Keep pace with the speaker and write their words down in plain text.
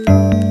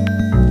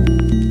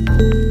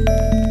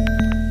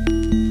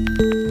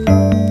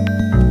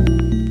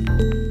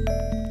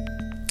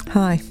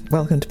Hi,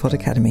 welcome to Pod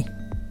Academy.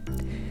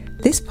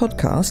 This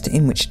podcast,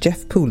 in which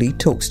Jeff Pooley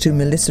talks to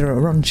Melissa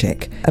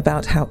Aronczyk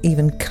about how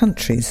even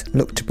countries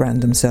look to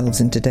brand themselves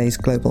in today's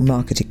global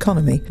market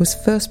economy, was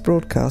first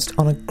broadcast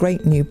on a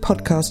great new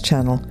podcast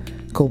channel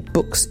called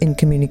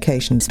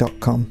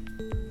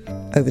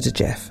booksincommunications.com. Over to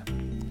Jeff.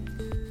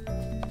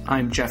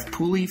 I'm Jeff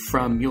Pooley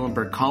from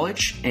Muhlenberg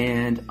College,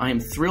 and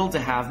I'm thrilled to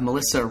have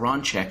Melissa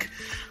Aronczyk,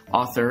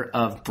 author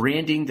of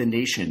Branding the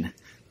Nation,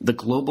 the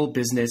Global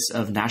Business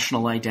of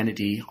National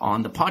Identity,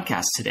 on the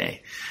podcast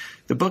today.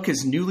 The book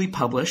is newly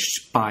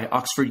published by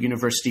Oxford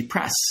University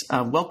Press.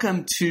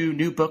 Welcome to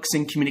New Books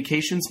in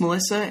Communications,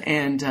 Melissa,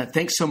 and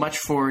thanks so much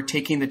for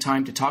taking the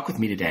time to talk with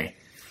me today.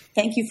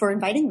 Thank you for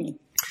inviting me.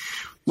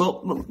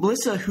 Well,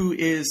 Melissa, who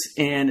is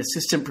an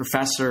assistant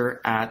professor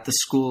at the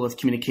School of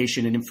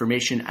Communication and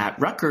Information at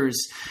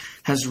Rutgers,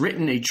 has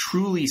written a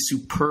truly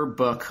superb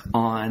book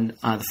on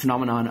the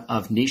phenomenon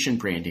of nation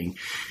branding.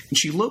 And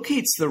she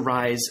locates the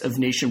rise of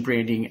nation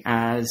branding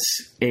as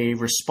a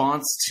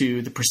response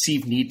to the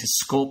perceived need to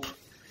sculpt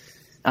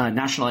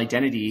national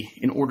identity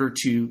in order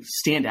to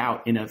stand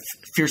out in a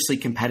fiercely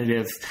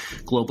competitive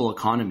global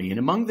economy. And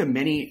among the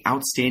many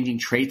outstanding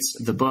traits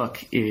of the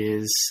book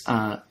is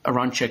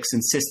Aronczyk's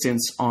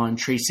insistence on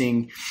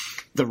tracing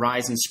the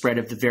rise and spread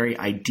of the very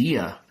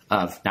idea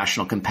of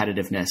national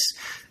competitiveness,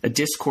 a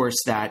discourse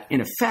that,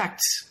 in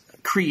effect,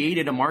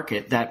 created a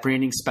market that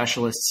branding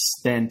specialists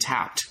then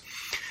tapped.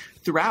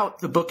 Throughout,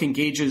 the book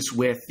engages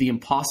with the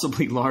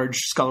impossibly large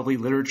scholarly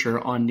literature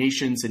on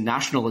nations and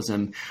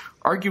nationalism,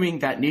 arguing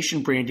that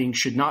nation branding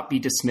should not be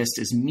dismissed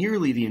as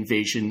merely the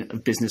invasion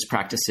of business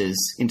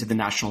practices into the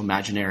national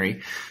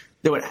imaginary,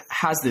 though it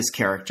has this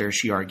character,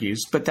 she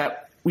argues, but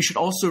that we should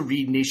also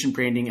read nation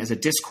branding as a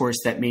discourse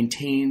that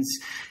maintains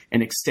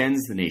and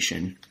extends the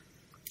nation.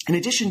 In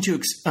addition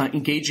to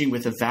engaging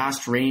with a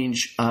vast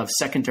range of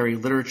secondary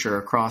literature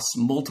across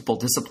multiple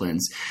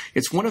disciplines,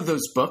 it's one of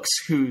those books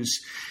whose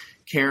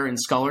care and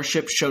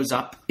scholarship shows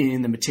up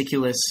in the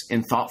meticulous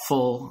and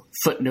thoughtful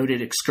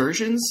footnoted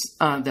excursions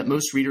that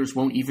most readers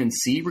won't even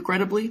see,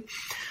 regrettably.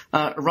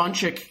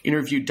 Aronczyk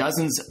interviewed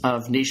dozens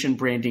of nation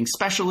branding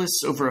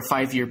specialists over a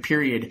 5-year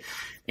period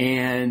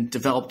and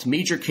developed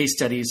major case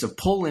studies of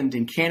Poland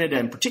and Canada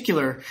in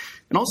particular,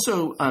 and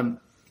also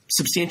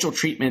substantial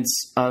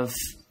treatments of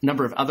a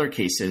number of other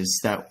cases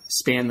that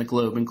span the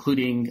globe,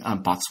 including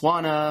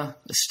Botswana,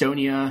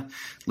 Estonia,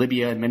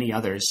 Libya, and many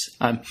others.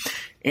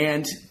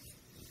 And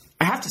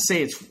I have to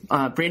say,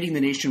 Branding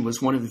the Nation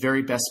was one of the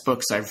very best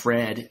books I've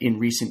read in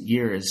recent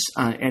years.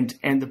 And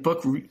the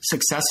book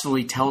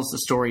successfully tells the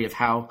story of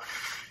how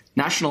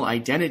national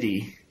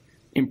identity,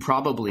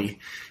 improbably,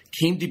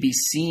 came to be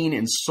seen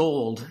and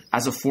sold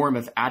as a form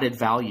of added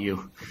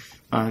value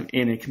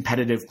in a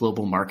competitive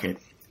global market.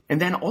 And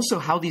then also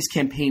how these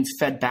campaigns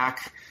fed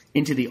back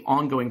into the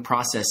ongoing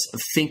process of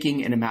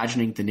thinking and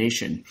imagining the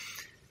nation,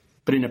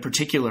 but in a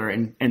particular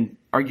and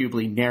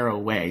arguably narrow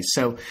way.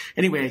 So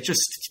anyway, I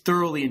just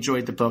thoroughly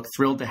enjoyed the book,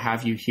 thrilled to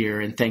have you here,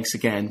 and thanks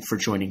again for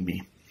joining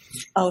me.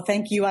 Oh,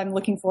 thank you. I'm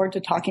looking forward to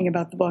talking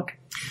about the book.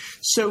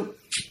 So,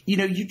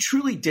 you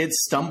truly did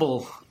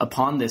stumble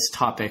upon this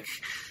topic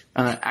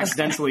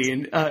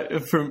accidentally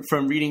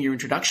from reading your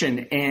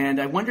introduction,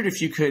 and I wondered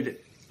if you could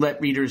let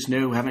readers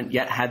know who haven't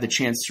yet had the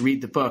chance to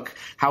read the book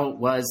how it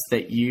was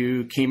that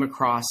you came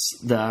across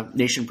the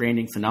nation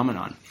branding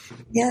phenomenon.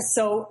 Yes,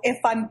 so if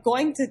I'm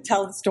going to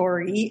tell the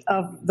story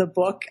of the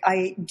book,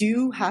 I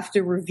do have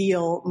to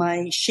reveal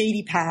my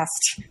shady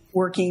past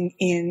working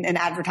in an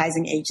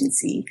advertising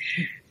agency.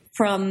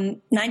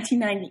 From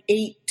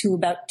 1998 to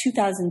about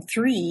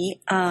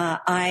 2003,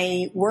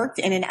 I worked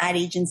in an ad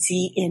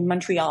agency in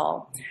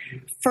Montreal,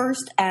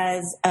 first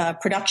as a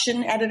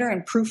production editor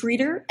and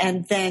proofreader,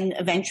 and then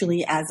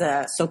eventually as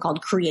a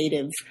so-called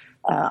creative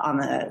on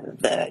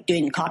the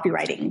doing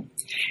copywriting.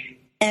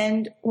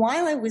 And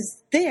while I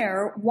was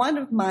there, one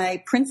of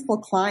my principal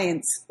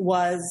clients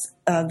was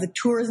the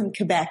Tourism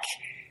Quebec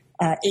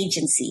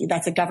agency.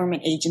 That's a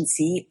government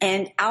agency.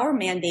 And our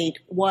mandate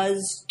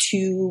was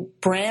to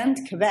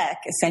brand Quebec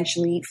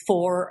essentially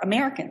for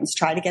Americans,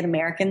 try to get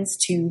Americans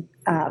to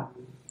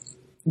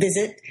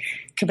visit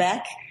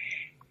Quebec.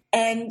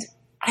 And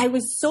I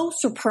was so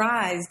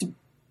surprised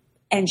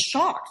and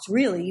shocked,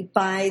 really,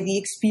 by the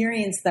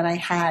experience that I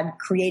had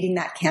creating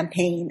that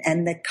campaign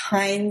and the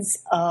kinds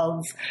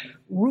of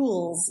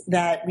rules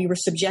that we were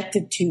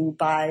subjected to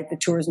by the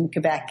Tourism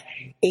Quebec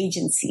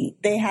agency.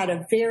 They had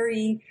a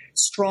very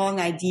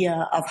strong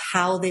idea of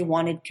how they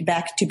wanted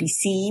Quebec to be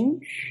seen,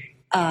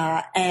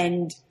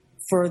 and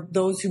for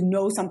those who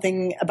know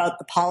something about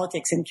the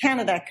politics in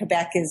Canada,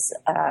 Quebec is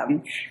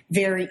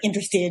very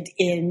interested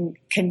in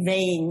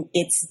conveying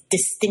its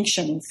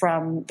distinction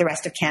from the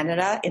rest of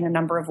Canada in a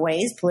number of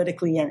ways,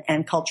 politically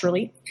and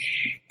culturally.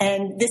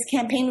 And this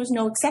campaign was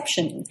no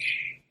exception.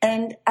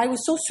 And I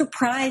was so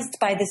surprised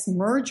by this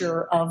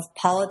merger of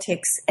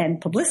politics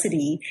and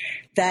publicity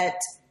that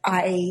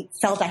I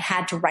felt I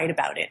had to write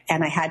about it,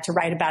 and I had to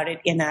write about it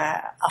in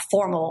a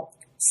formal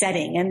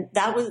setting. And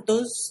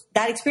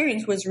that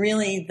experience was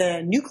really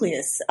the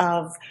nucleus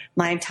of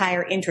my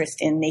entire interest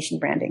in nation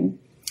branding.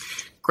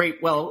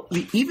 Great. Well,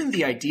 even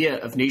the idea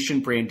of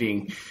nation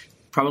branding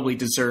probably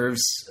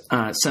deserves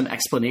some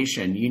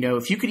explanation.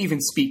 If you could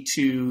even speak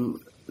to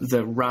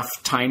the rough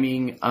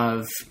timing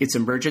of its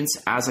emergence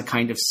as a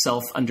kind of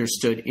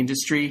self-understood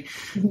industry,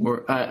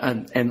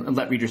 and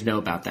let readers know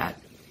about that.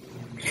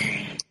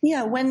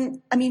 Yeah,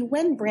 when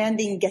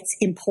branding gets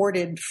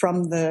imported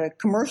from the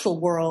commercial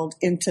world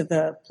into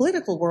the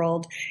political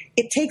world,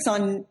 it takes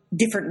on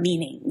different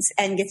meanings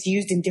and gets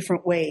used in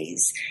different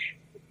ways.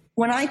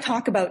 When I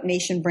talk about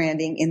nation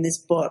branding in this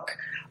book,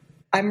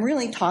 I'm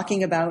really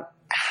talking about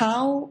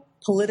how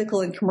political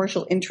and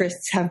commercial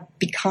interests have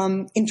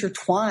become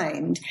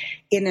intertwined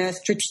in a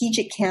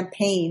strategic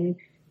campaign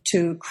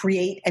to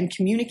create and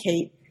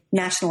communicate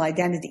national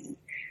identity.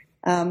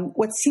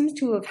 What seems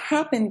to have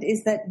happened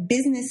is that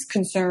business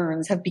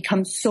concerns have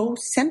become so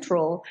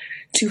central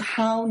to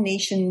how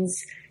nations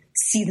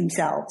see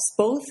themselves,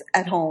 both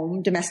at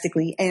home,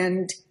 domestically,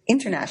 and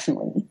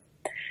internationally.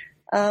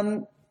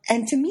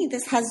 And to me,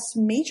 this has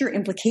major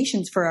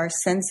implications for our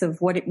sense of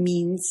what it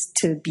means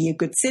to be a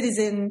good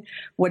citizen,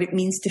 what it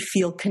means to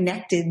feel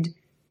connected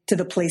to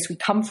the place we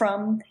come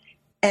from,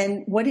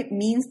 and what it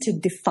means to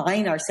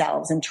define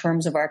ourselves in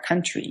terms of our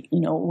country.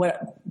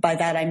 By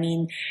that I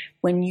mean,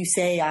 when you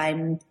say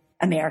I'm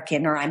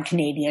American or I'm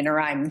Canadian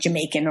or I'm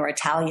Jamaican or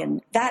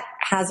Italian, that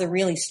has a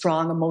really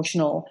strong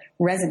emotional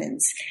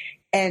resonance.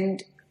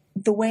 And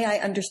the way I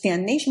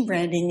understand nation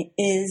branding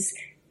is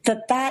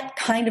that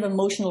kind of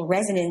emotional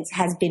resonance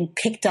has been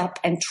picked up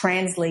and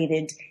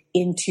translated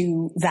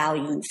into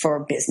value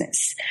for business.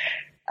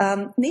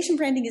 Nation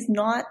branding is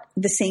not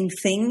the same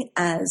thing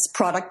as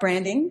product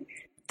branding.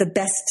 The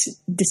best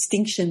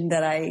distinction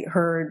that I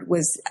heard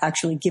was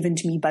actually given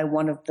to me by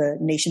one of the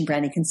nation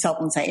branding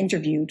consultants I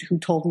interviewed, who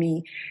told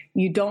me,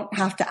 you don't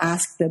have to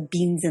ask the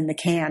beans in the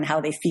can how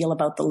they feel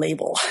about the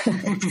label.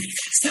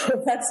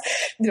 So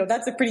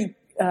that's a pretty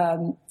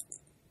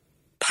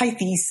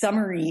pithy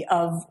summary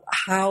of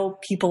how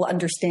people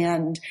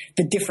understand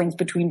the difference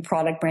between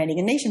product branding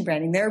and nation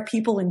branding. There are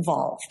people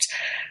involved.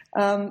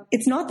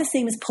 It's not the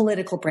same as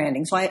political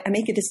branding. So I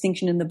make a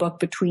distinction in the book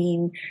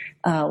between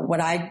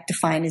what I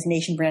define as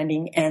nation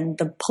branding and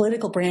the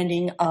political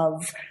branding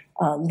of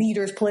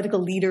political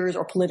leaders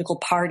or political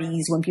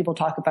parties. When people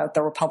talk about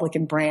the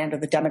Republican brand or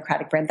the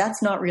Democratic brand,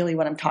 that's not really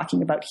what I'm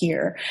talking about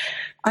here.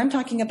 I'm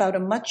talking about a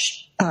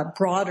much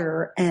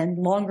broader and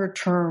longer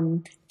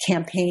term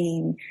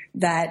campaign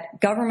that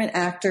government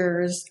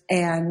actors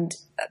and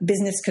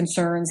business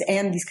concerns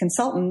and these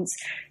consultants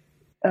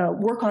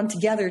work on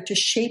together to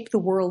shape the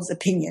world's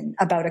opinion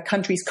about a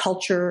country's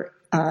culture,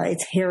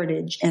 its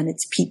heritage, and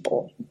its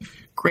people.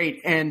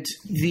 Great. And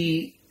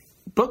the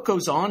book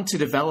goes on to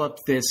develop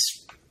this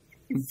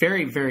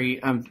very,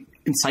 very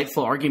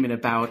insightful argument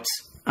about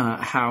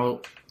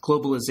how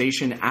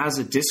globalization as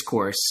a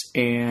discourse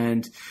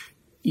and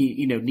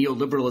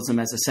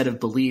neoliberalism as a set of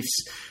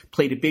beliefs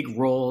played a big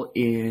role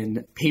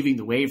in paving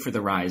the way for the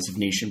rise of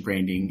nation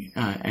branding,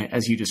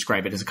 as you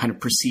describe it, as a kind of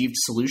perceived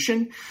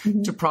solution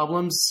to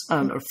problems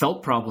or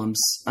felt problems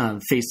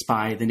faced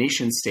by the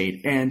nation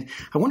state. And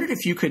I wondered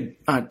if you could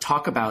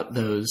talk about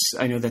those.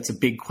 I know that's a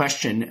big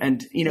question.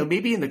 And,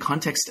 maybe in the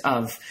context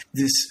of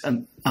this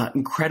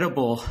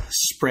incredible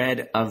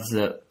spread of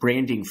the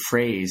branding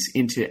phrase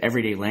into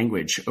everyday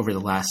language over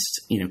the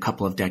last,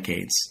 couple of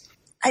decades.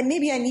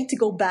 Maybe I need to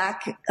go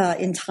back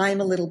in time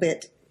a little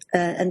bit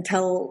and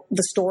tell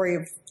the story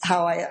of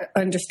how I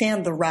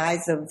understand the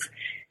rise of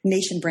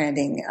nation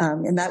branding,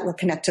 and that will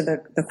connect to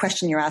the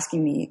question you're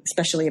asking me,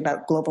 especially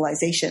about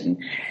globalization.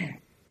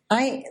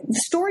 The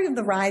story of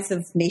the rise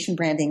of nation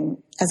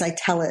branding, as I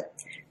tell it,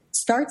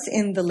 starts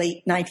in the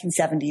late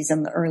 1970s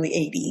and the early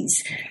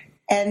 80s.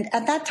 And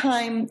at that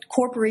time,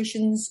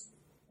 corporations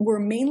were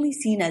mainly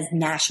seen as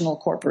national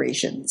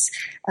corporations.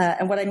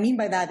 And what I mean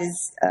by that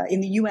is,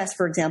 in the U.S.,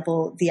 for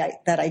example,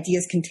 that idea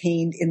is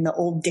contained in the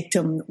old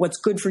dictum, what's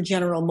good for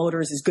General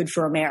Motors is good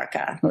for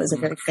America. It was a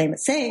very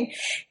famous saying.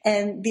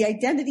 And the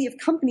identity of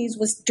companies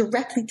was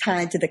directly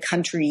tied to the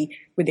country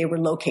where they were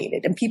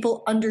located. And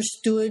people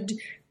understood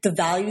the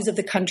values of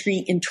the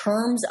country in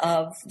terms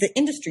of the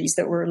industries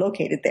that were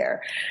located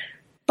there.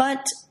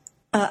 But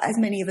as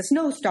many of us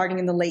know, starting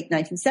in the late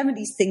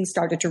 1970s, things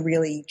started to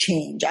really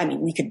change. I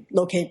mean, we could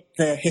locate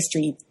the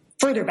history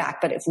further back,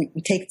 but if we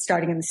take it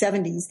starting in the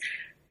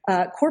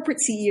 70s,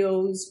 corporate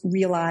CEOs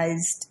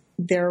realized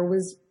there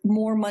was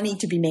more money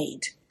to be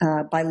made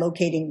by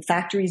locating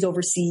factories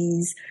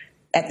overseas.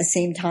 At the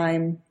same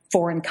time,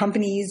 foreign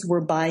companies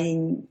were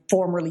buying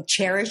formerly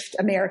cherished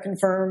American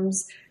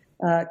firms.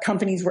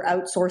 Companies were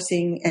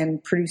outsourcing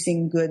and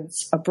producing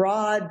goods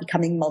abroad,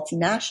 becoming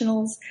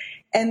multinationals,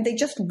 and they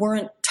just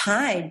weren't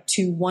tied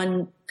to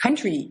one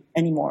country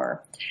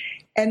anymore.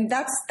 And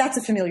that's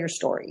a familiar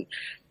story.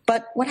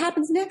 But what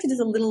happens next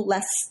is a little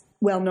less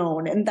well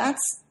known, and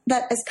that's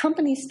that as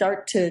companies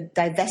start to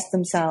divest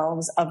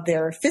themselves of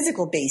their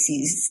physical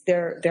bases,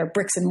 their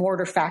bricks and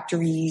mortar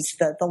factories,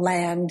 the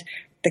land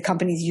the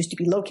companies used to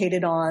be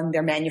located on,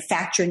 their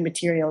manufacturing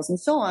materials, and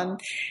so on,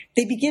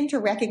 they begin to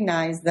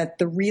recognize that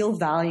the real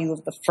value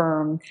of the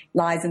firm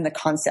lies in the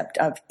concept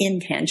of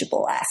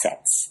intangible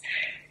assets.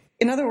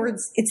 In other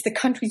words, it's the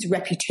country's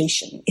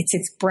reputation, it's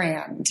its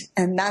brand,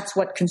 and that's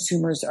what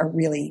consumers are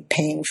really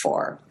paying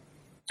for.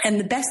 And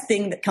the best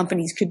thing that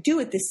companies could do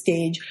at this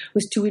stage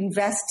was to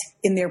invest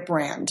in their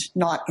brand,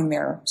 not in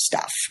their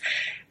stuff.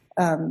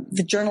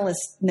 The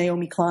journalist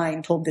Naomi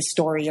Klein told this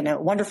story in a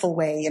wonderful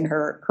way in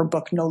her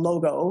book, No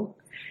Logo.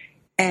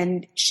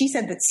 And she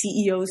said that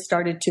CEOs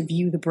started to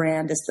view the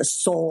brand as the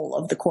soul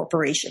of the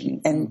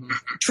corporation and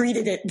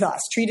treated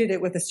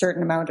it with a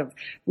certain amount of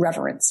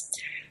reverence.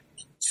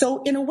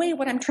 So in a way,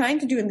 what I'm trying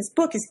to do in this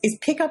book is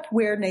pick up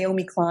where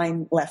Naomi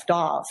Klein left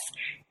off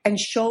and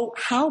show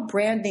how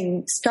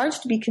branding starts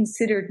to be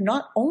considered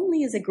not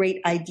only as a great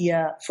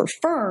idea for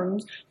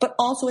firms, but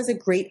also as a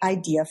great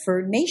idea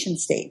for nation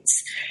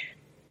states.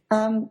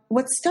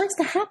 What starts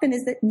to happen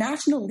is that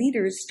national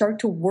leaders start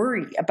to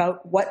worry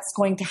about what's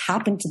going to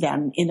happen to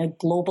them in a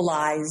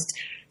globalized,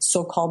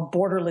 so-called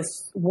borderless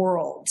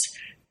world.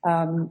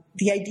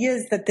 The idea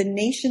is that the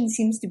nation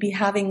seems to be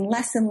having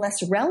less and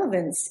less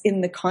relevance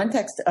in the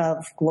context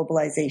of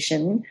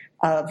globalization,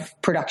 of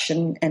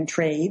production and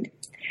trade.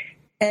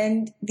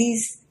 And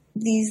these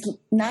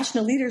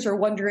national leaders are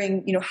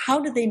wondering, how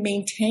do they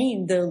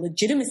maintain the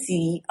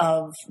legitimacy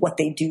of what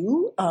they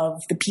do,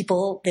 of the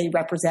people they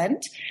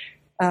represent?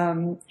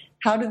 What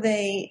are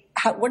they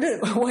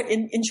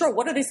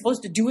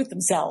supposed to do with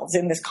themselves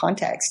in this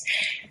context?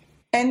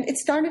 And it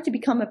started to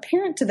become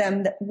apparent to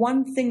them that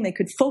one thing they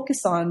could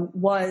focus on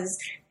was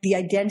the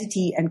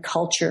identity and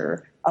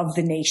culture of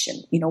the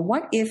nation.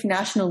 What if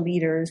national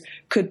leaders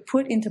could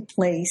put into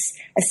place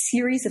a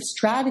series of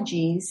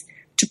strategies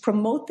to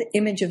promote the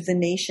image of the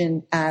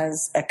nation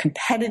as a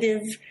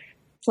competitive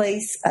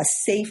place, a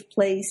safe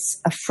place,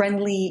 a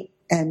friendly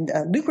and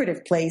a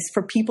lucrative place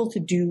for people to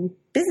do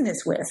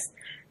business with?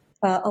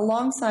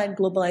 Alongside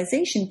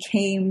globalization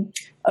came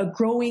a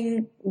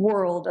growing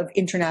world of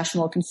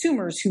international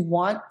consumers who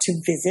want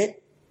to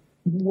visit,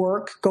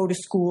 work, go to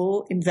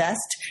school,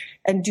 invest,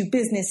 and do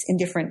business in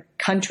different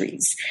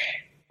countries.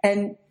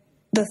 And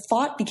the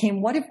thought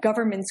became, what if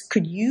governments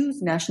could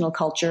use national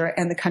culture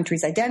and the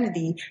country's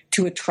identity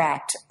to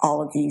attract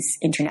all of these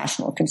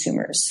international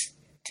consumers?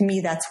 To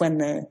me, that's when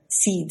the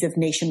seeds of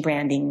nation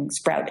branding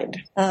sprouted.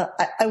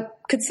 I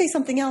could say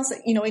something else,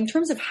 in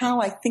terms of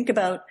how I think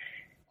about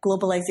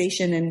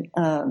globalization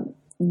and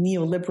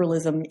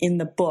neoliberalism in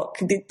the book.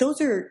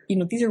 These are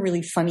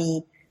really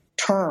funny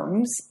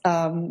terms.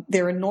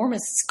 They're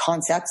enormous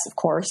concepts, of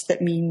course,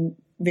 that mean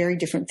very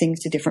different things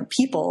to different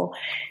people.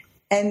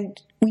 And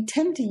we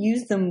tend to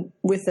use them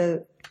with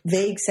a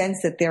vague sense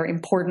that they're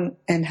important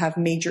and have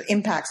major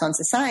impacts on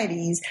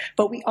societies,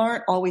 but we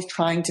aren't always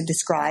trying to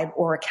describe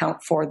or account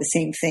for the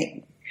same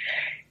thing.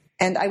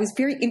 And I was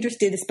very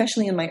interested,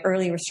 especially in my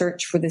early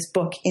research for this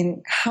book,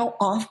 in how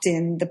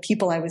often the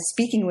people I was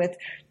speaking with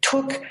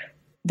took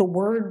the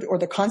word or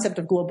the concept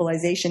of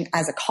globalization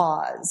as a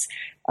cause,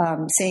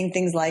 saying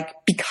things like,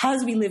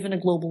 because we live in a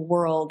global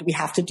world, we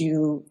have to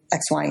do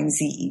X, Y, and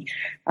Z,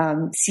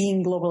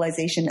 seeing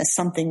globalization as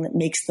something that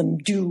makes them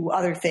do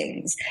other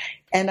things.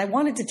 And I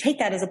wanted to take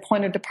that as a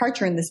point of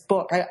departure in this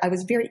book. I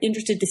was very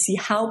interested to see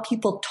how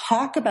people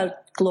talk about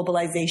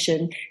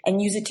globalization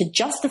and use it to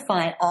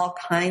justify all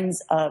kinds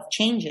of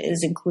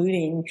changes,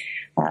 including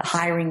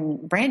hiring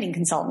branding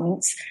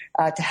consultants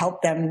to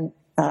help them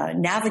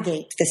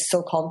navigate this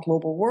so-called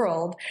global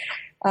world.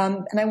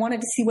 And I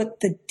wanted to see what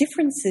the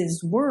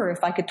differences were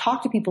if I could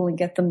talk to people and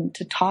get them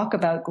to talk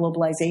about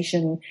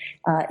globalization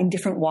in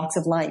different walks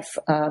of life.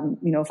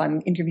 If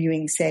I'm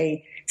interviewing,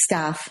 say,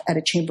 staff at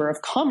a chamber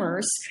of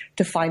commerce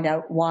to find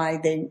out why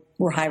they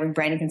were hiring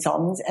branding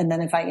consultants, and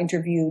then if I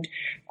interviewed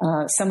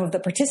some of the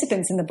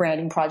participants in the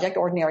branding project,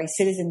 ordinary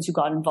citizens who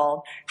got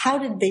involved, how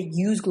did they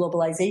use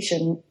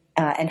globalization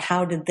and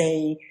how did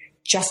they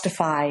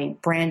justify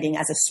branding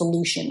as a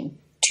solution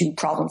to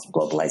problems of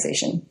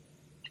globalization?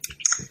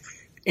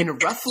 In a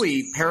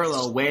roughly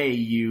parallel way,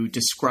 you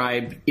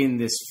describe in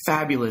this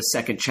fabulous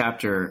second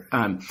chapter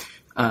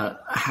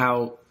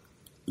how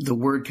the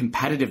word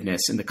competitiveness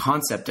and the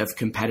concept of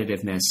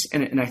competitiveness,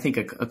 and I think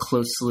a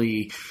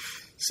closely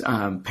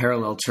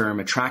parallel term,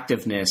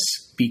 attractiveness,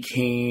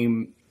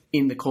 became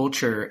in the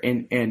culture.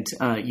 And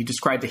you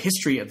describe the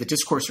history of the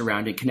discourse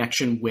around it in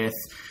connection with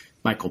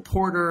Michael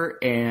Porter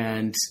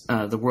and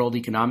the World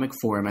Economic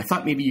Forum. I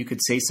thought maybe you could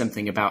say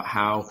something about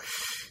how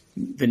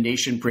the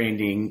nation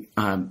branding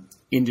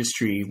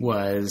industry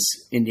was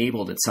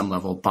enabled at some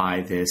level by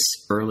this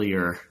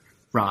earlier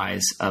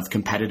rise of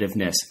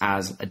competitiveness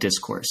as a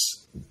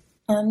discourse.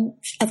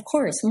 Of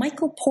course.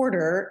 Michael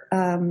Porter,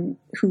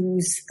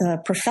 who's a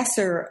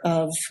professor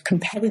of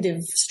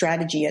competitive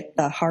strategy at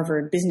the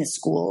Harvard Business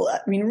School,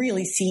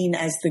 really seen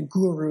as the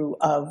guru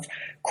of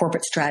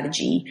corporate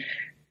strategy,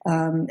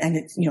 and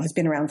it has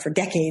been around for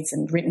decades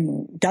and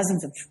written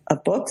dozens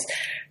of books.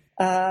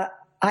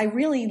 I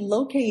really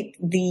locate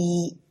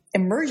the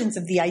emergence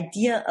of the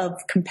idea of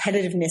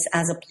competitiveness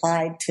as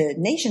applied to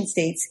nation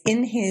states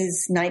in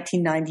his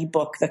 1990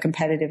 book, The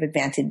Competitive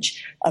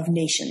Advantage of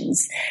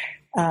Nations.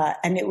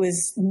 And it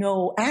was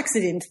no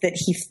accident that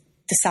he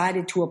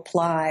decided to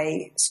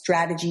apply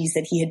strategies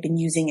that he had been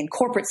using in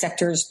corporate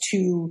sectors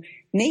to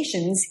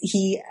nations.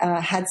 He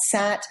had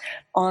sat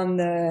on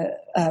the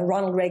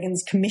Ronald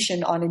Reagan's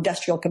Commission on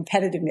Industrial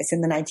Competitiveness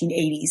in the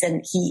 1980s,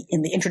 and he,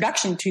 in the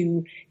introduction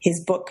to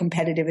his book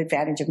Competitive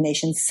Advantage of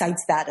Nations,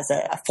 cites that as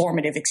a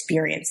formative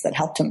experience that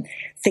helped him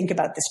think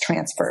about this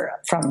transfer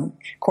from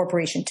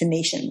corporation to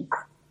nation.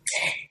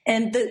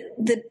 And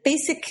the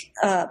basic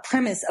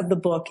premise of the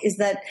book is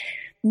that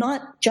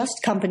not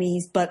just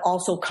companies, but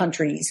also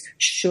countries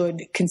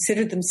should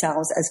consider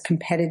themselves as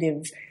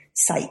competitive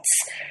sites.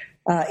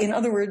 In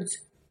other words,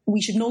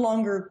 we should no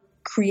longer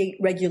create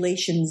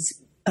regulations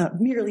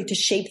merely to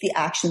shape the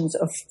actions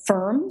of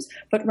firms,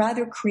 but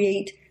rather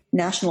create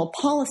national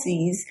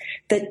policies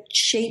that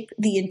shape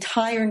the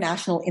entire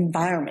national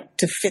environment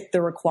to fit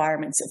the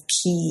requirements of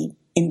key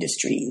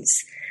industries.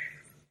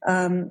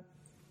 And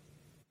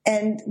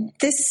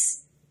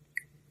this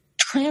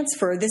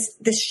transfer,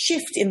 this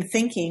shift in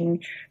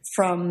thinking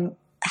from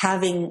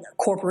having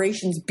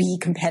corporations be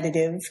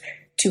competitive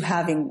to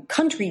having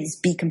countries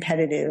be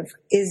competitive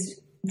is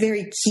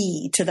very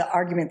key to the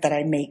argument that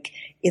I make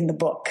in the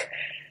book.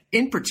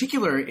 In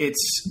particular,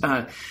 it's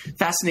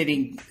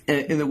fascinating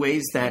in the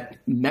ways that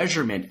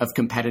measurement of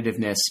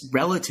competitiveness,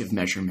 relative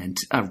measurement,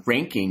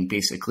 ranking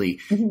basically,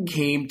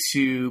 came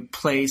to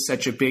play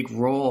such a big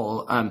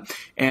role.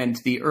 And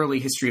the early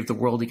history of the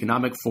World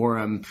Economic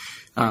Forum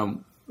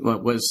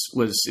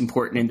was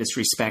important in this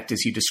respect,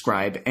 as you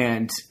describe.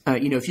 And,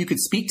 if you could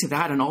speak to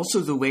that, and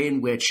also the way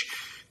in which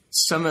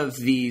some of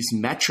these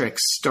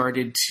metrics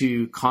started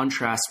to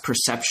contrast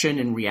perception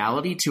and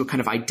reality to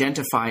kind of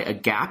identify a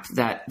gap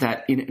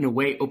that in a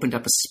way opened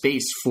up a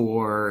space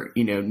for,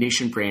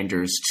 nation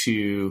branders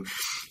to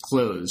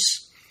close.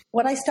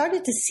 What I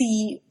started to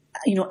see,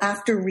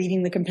 after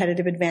reading The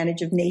Competitive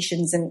Advantage of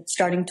Nations and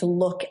starting to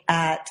look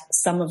at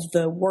some of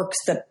the works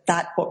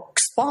that book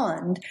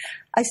spawned,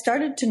 I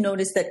started to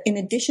notice that in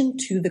addition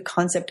to the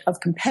concept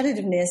of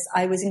competitiveness,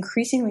 I was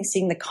increasingly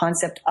seeing the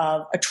concept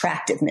of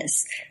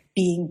attractiveness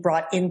being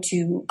brought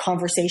into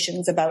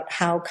conversations about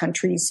how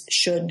countries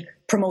should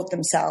promote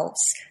themselves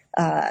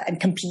and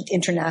compete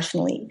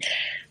internationally.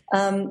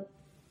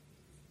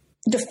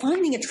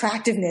 Defining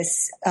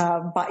attractiveness,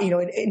 in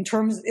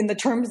the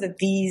terms that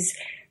these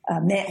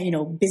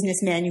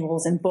business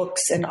manuals and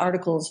books and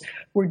articles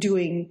were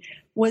doing,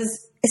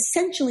 was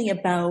essentially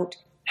about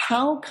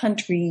how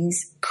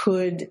countries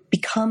could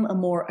become a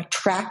more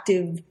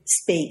attractive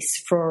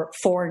space for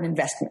foreign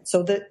investment.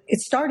 So it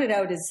started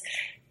out as,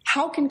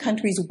 how can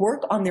countries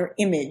work on their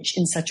image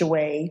in such a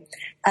way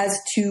as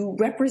to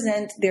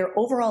represent their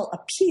overall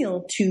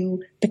appeal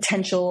to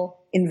potential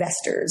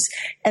investors?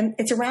 And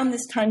it's around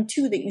this time,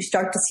 too, that you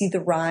start to see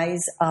the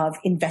rise of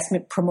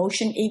investment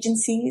promotion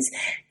agencies.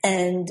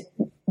 And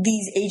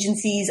these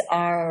agencies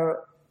are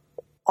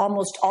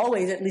almost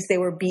always, at least they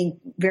were being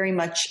very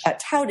much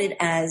touted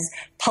as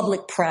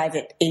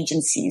public-private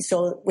agencies.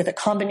 So with a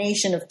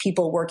combination of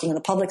people working in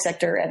the public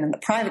sector and in the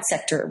private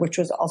sector, which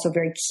was also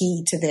very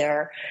key to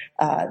their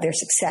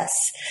success.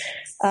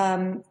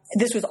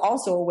 This was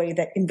also a way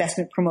that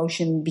investment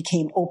promotion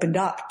became opened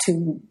up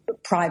to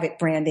private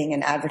branding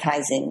and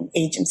advertising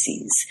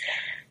agencies.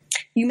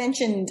 You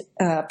mentioned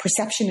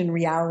perception and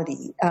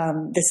reality.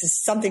 This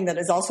is something that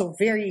is also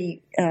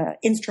very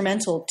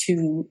instrumental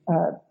to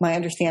my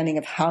understanding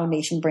of how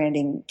nation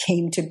branding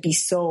came to be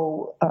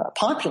so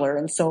popular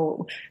and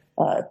so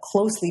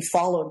closely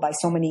followed by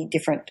so many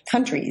different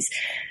countries.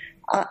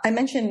 I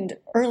mentioned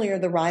earlier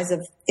the rise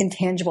of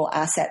intangible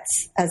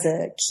assets as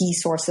a key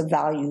source of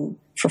value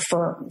for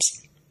firms.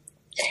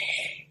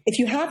 If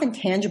you have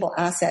intangible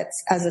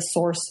assets as a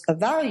source of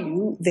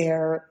value,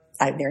 they're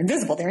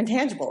invisible. They're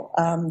intangible.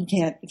 You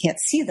can't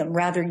see them.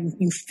 Rather,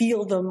 you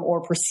feel them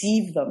or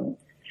perceive them.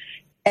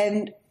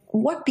 And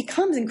what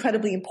becomes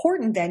incredibly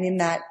important then in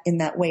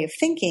that way of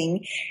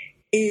thinking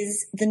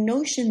is the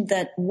notion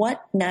that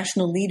what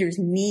national leaders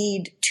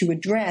need to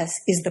address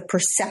is the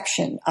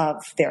perception of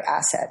their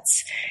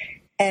assets,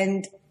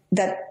 and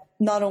that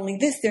not only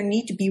this, there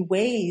need to be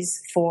ways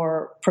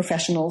for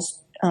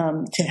professionals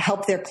to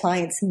help their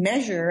clients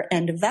measure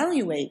and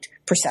evaluate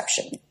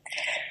perception.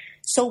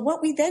 So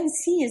what we then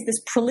see is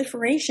this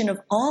proliferation of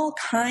all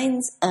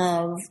kinds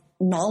of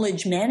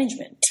knowledge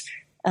management,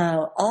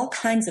 all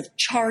kinds of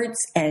charts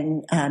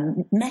and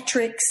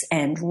metrics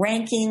and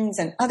rankings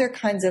and other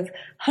kinds of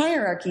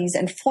hierarchies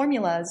and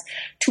formulas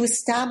to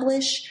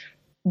establish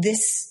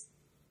this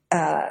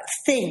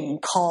thing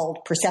called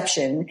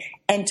perception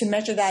and to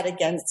measure that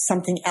against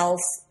something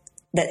else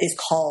that is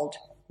called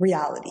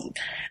reality.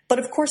 But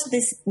of course,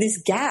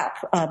 this gap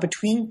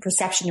between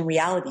perception and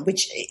reality,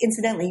 which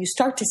incidentally you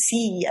start to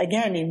see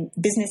again in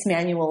business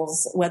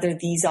manuals, whether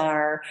these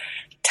are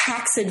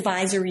tax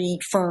advisory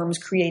firms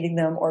creating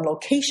them, or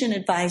location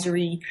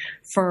advisory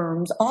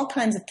firms, all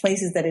kinds of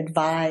places that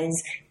advise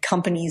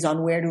companies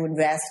on where to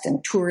invest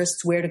and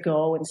tourists where to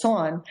go and so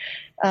on.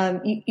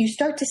 You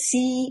start to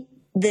see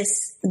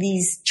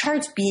these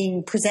charts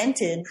being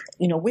presented,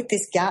 with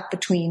this gap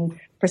between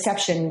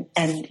perception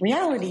and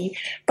reality.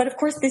 But of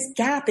course, this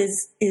gap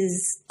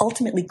is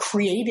ultimately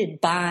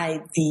created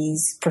by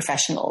these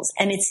professionals.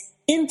 And it's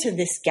into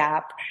this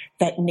gap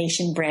that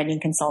nation branding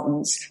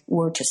consultants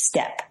were to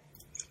step.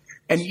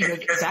 And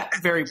that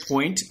very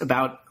point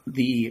about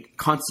the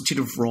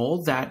constitutive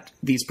role that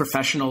these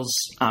professionals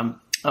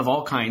of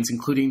all kinds,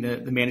 including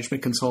the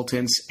management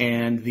consultants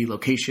and the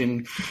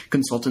location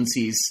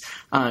consultancies,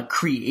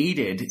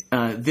 created,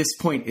 this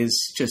point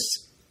is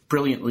just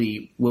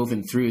brilliantly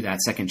woven through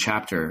that second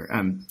chapter.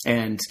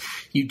 And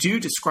you do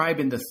describe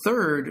in the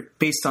third,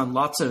 based on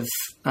lots of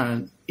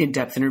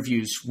in-depth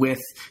interviews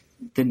with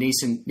the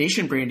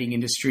nation branding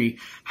industry,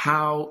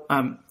 how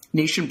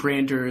nation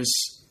branders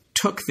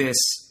took this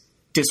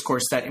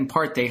discourse that in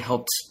part they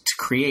helped to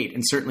create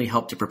and certainly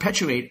helped to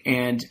perpetuate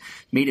and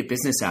made a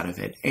business out of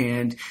it.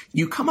 And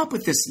you come up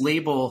with this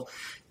label,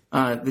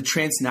 the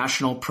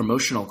transnational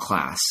promotional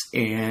class.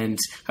 And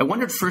I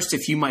wondered first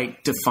if you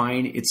might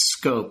define its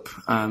scope.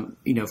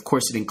 Of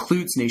course, it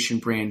includes nation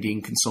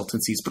branding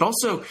consultancies, but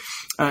also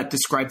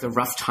describe the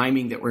rough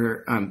timing that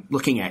we're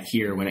looking at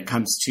here when it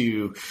comes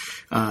to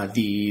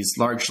these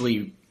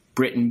largely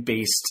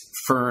Britain-based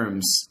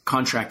firms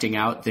contracting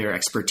out their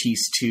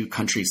expertise to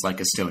countries like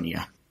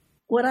Estonia.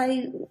 What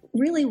I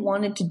really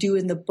wanted to do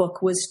in the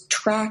book was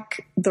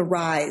track the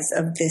rise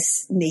of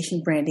this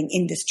nation branding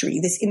industry,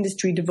 this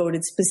industry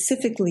devoted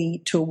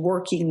specifically to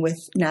working with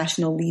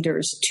national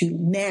leaders to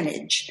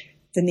manage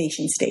the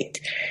nation state.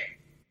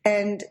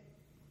 And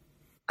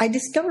I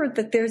discovered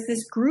that there's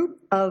this group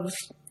of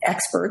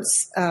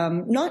experts,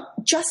 not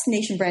just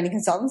nation branding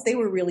consultants. They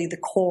were really the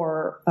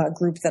core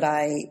group that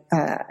I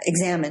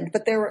examined,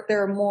 but there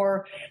are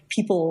more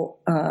people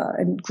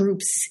and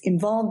groups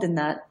involved in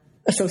that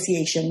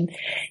association.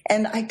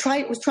 And I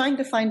was trying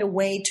to find a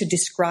way to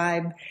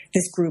describe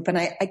this group, and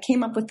I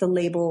came up with the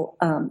label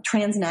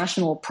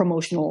transnational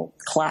promotional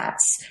class,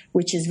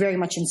 which is very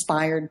much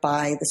inspired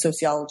by the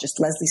sociologist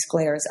Leslie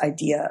Sclair's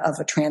idea of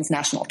a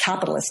transnational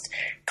capitalist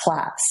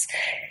class.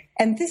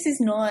 And this is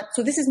not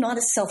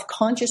a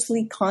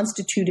self-consciously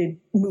constituted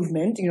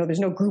movement. There's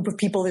no group of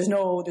people. There's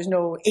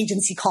no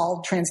agency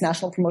called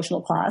transnational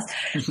promotional class,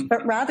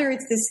 but rather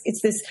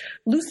it's this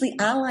loosely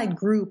allied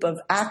group of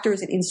actors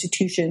and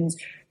institutions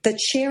that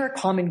share a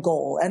common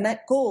goal. And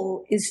that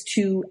goal is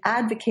to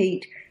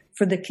advocate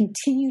for the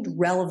continued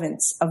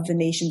relevance of the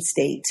nation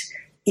state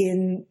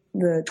in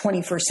the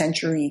 21st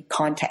century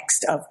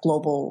context of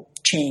global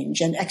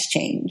change and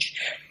exchange.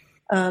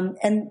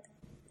 And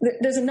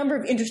there's a number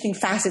of interesting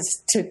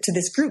facets to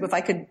this group. If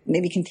I could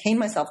maybe contain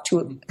myself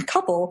to a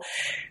couple,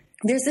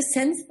 there's a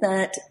sense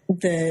that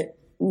the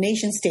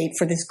nation state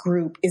for this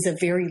group is a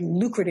very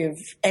lucrative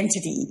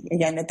entity.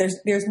 Again, that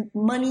there's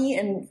money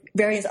and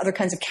various other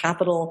kinds of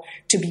capital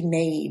to be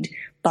made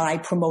by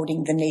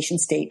promoting the nation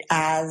state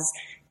as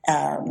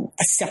a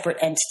separate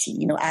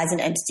entity, as an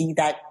entity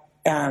that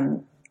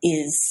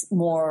is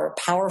more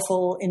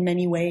powerful in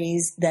many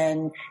ways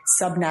than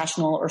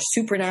subnational or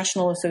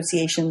supranational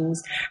associations,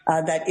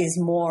 that is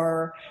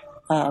more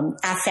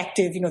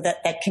affective,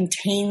 that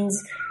contains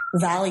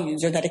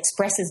values or that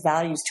expresses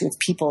values to its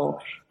people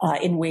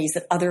in ways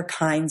that other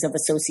kinds of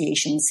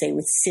associations, say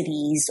with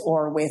cities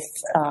or with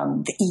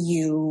the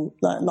EU,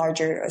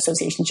 larger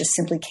associations, just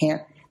simply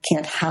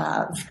can't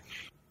have.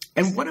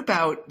 And what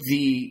about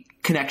the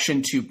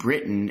connection to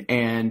Britain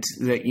and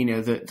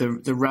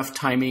the rough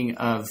timing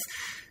of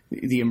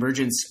the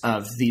emergence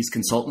of these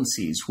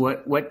consultancies?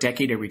 What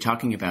decade are we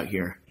talking about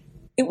here?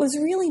 It was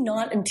really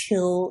not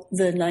until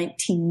the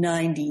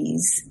 1990s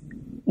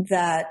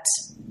that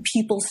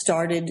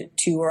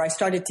I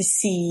started to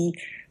see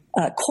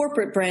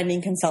corporate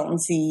branding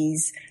consultancies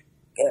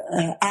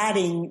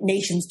adding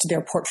nations to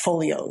their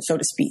portfolio, so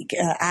to speak,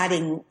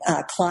 adding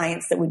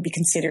clients that would be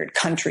considered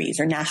countries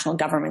or national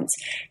governments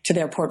to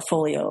their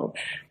portfolio.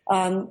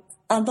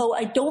 Although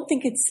I don't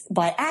think it's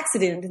by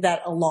accident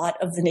that a lot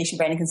of the nation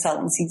branding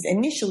consultancies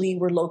initially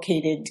were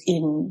located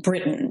in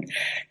Britain.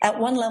 At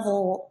one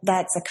level,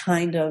 that's a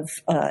kind of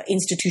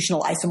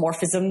institutional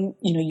isomorphism.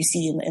 You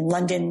see in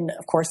London,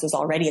 of course, there's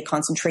already a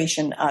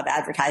concentration of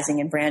advertising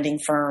and branding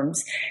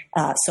firms.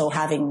 So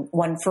having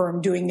one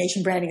firm doing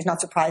nation branding is not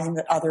surprising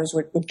that others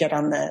would get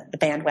on the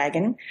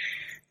bandwagon.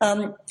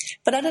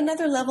 But at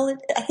another level,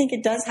 I think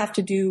it does have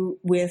to do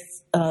with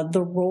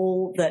the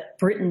role that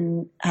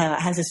Britain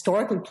has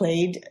historically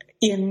played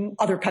in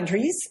other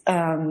countries,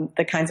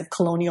 the kinds of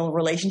colonial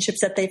relationships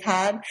that they've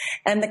had,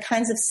 and the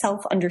kinds of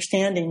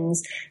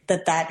self-understandings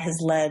that has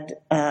led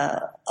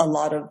a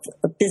lot of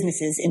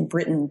businesses in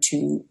Britain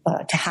to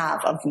have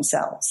of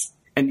themselves.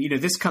 And,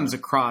 this comes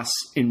across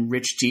in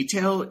rich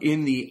detail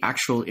in the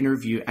actual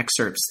interview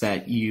excerpts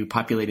that you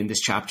populate in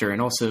this chapter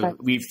and also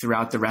weave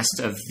throughout the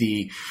rest of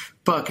the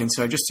book. And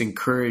so I just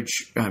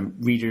encourage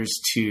readers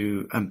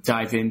to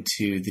dive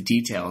into the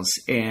details.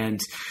 And,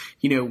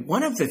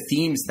 one of the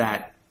themes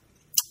that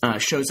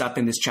shows up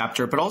in this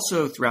chapter, but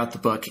also throughout the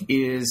book,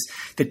 is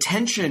the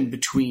tension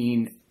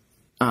between,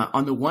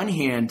 on the one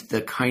hand,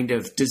 the kind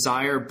of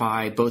desire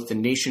by both the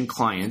nation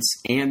clients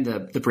and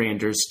the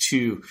branders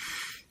to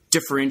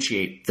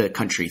differentiate the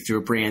country through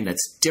a brand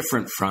that's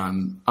different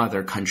from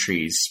other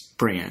countries'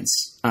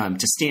 brands,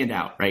 to stand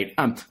out, right?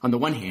 On the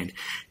one hand,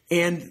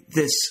 and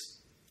this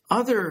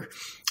other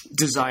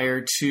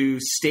desire to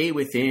stay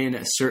within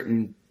a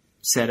certain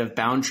set of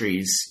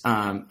boundaries,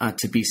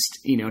 to be,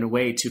 in a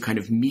way to kind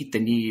of meet the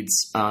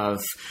needs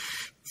of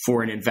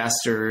foreign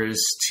investors,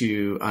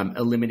 to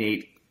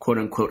eliminate quote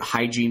unquote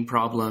hygiene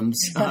problems,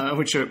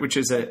 which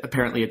is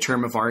apparently a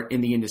term of art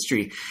in the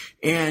industry.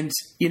 And,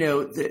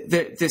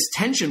 this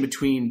tension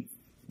between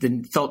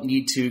the felt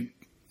need to,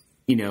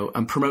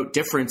 promote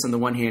difference on the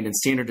one hand and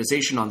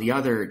standardization on the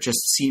other just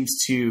seems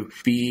to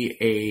be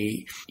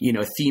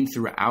a theme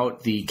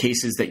throughout the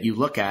cases that you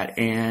look at.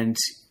 And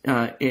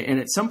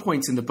at some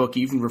points in the book,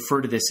 you even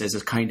refer to this as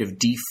a kind of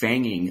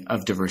defanging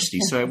of diversity.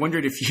 So I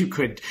wondered if you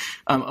could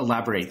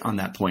elaborate on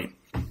that point.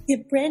 Yeah,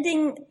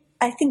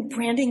 I think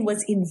branding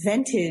was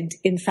invented,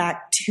 in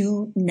fact,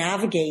 to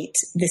navigate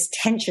this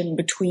tension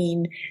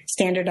between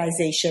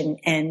standardization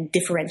and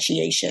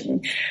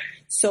differentiation.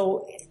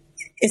 So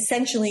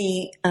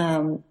essentially,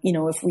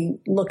 if we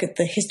look at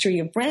the history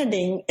of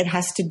branding, it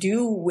has to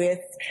do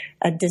with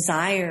a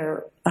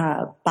desire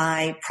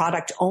by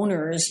product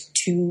owners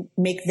to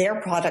make their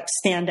product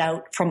stand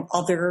out from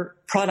other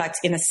products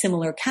in a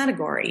similar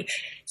category.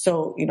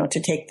 So,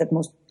 to take the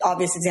most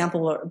obvious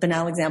example or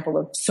banal example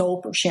of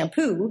soap or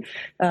shampoo,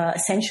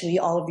 essentially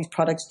all of these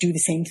products do the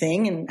same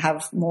thing and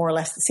have more or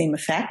less the same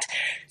effect.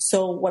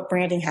 So what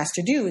branding has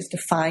to do is to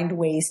find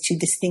ways to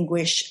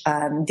distinguish,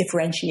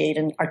 differentiate,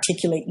 and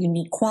articulate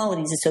unique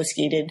qualities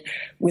associated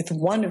with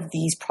one of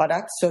these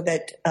products so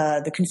that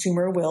the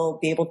consumer will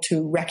be able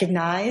to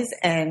recognize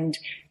and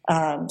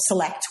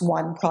select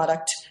one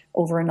product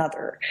over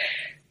another.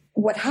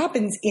 What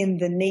happens in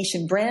the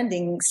nation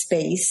branding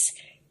space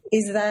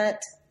is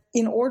that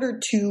in order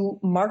to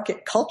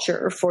market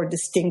culture for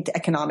distinct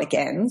economic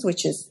ends,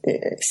 which is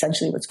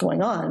essentially what's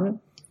going on,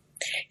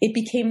 it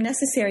became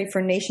necessary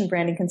for nation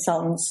branding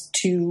consultants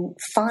to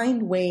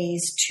find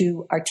ways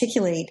to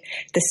articulate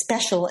the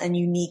special and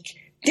unique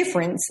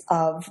difference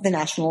of the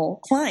national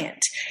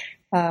client.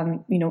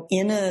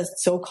 In a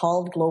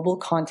so-called global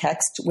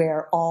context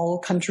where all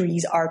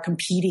countries are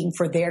competing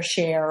for their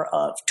share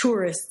of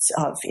tourists,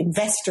 of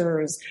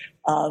investors,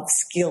 of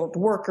skilled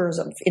workers,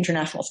 of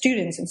international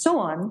students, and so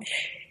on,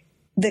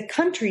 the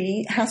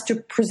country has to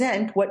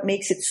present what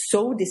makes it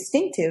so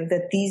distinctive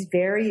that these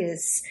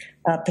various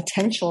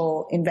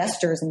potential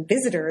investors and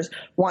visitors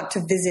want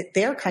to visit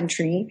their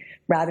country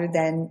rather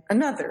than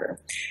another.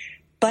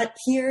 But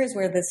here is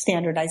where the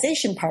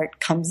standardization part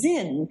comes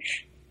in.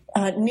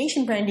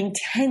 Nation branding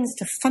tends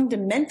to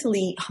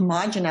fundamentally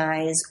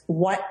homogenize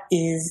what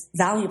is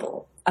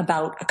valuable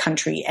about a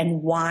country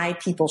and why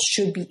people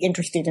should be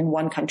interested in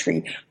one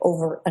country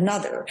over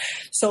another.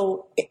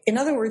 So, in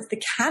other words,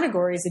 the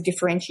categories of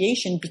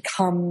differentiation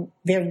become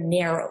very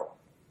narrow.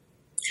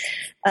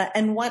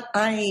 And what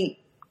I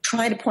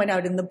try to point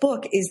out in the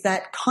book is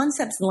that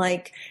concepts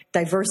like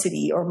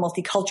diversity or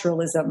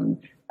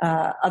multiculturalism,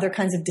 other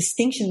kinds of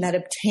distinction that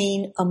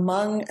obtain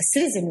among a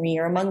citizenry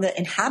or among the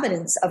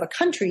inhabitants of a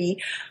country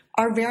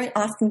are very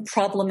often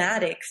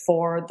problematic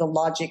for the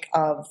logic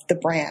of the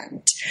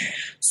brand.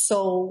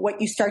 So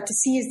what you start to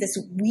see is this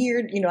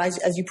weird,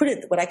 as you put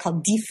it, what I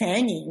call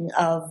defanging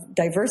of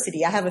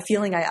diversity. I have a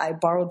feeling I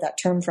borrowed that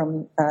term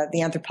from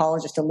the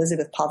anthropologist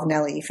Elizabeth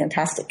Povinelli,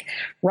 fantastic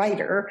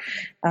writer,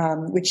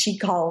 which she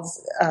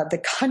calls the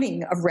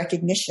cunning of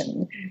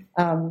recognition.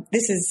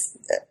 This is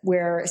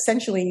where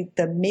essentially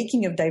the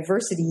making of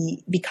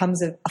diversity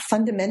becomes a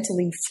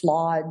fundamentally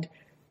flawed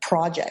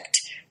project.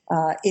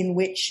 In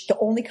which the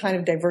only kind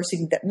of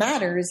diversity that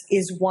matters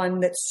is one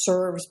that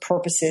serves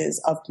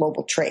purposes of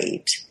global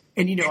trade.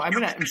 And, I'm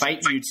going to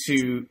invite you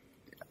to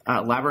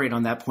elaborate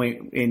on that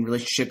point in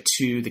relationship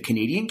to the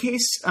Canadian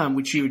case,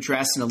 which you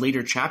address in a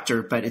later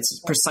chapter. But it's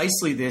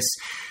precisely this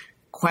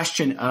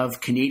question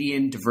of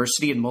Canadian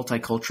diversity and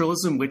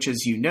multiculturalism, which,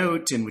 as you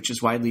note, and which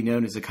is widely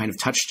known as a kind of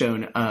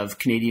touchstone of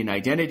Canadian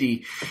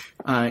identity,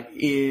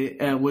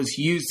 was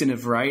used in a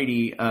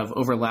variety of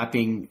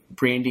overlapping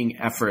branding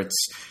efforts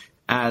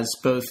as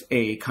both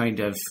a kind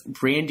of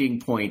branding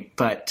point,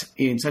 but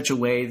in such a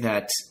way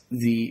that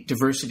the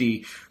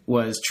diversity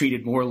was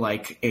treated more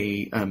like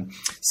a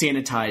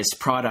sanitized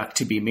product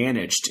to be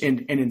managed. And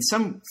in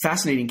some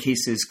fascinating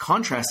cases,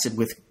 contrasted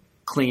with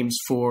claims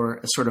for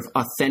a sort of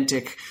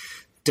authentic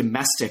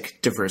domestic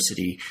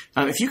diversity.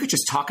 If you could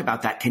just talk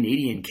about that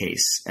Canadian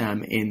case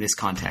in this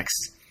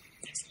context.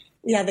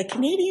 Yeah, the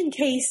Canadian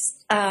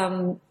case,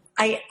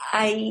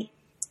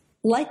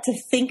 like to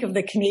think of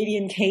the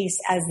Canadian case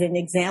as an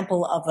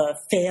example of a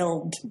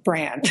failed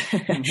brand.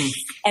 Mm-hmm.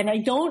 And I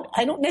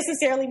don't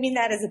necessarily mean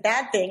that as a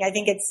bad thing. I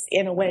think it's,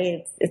 in a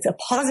way, it's a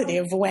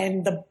positive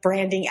when the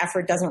branding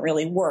effort doesn't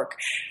really work.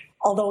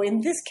 Although in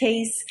this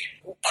case,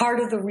 part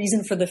of the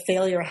reason for the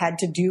failure had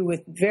to do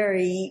with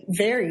very,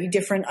 very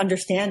different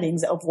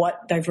understandings of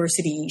what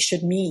diversity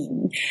should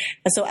mean.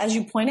 And so, as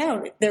you point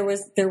out, there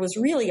was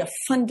really a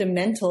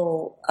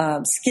fundamental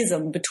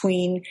schism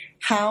between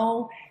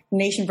how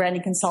nation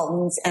branding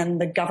consultants and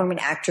the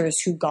government actors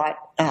who got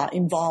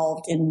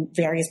involved in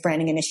various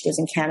branding initiatives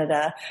in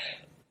Canada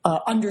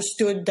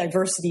understood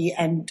diversity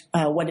and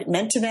what it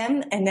meant to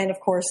them, and then, of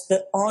course,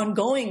 the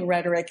ongoing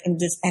rhetoric and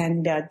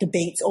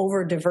debates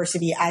over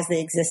diversity as they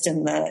exist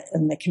in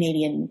the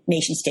Canadian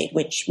nation state,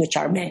 which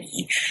are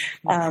many.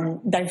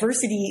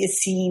 Diversity is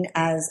seen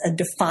as a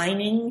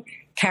defining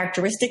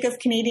characteristic of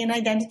Canadian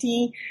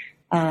identity.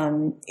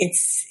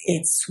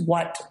 It's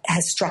what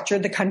has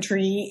structured the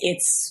country.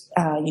 It's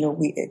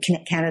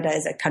Canada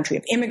is a country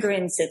of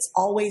immigrants. It's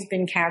always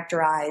been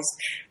characterized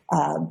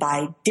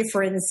by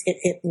difference.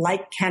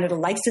 Canada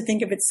likes to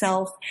think of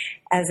itself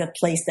as a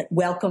place that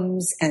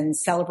welcomes and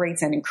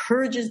celebrates and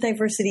encourages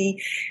diversity.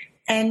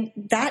 And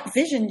that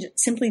vision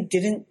simply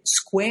didn't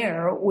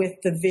square with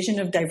the vision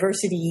of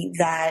diversity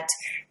that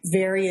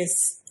various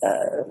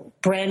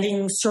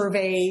branding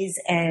surveys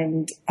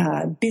and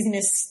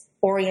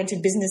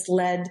business-oriented,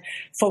 business-led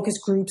focus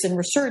groups and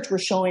research were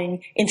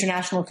showing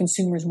international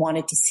consumers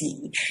wanted to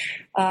see.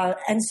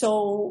 And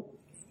so,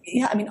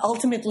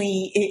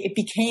 ultimately it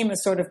became a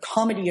sort of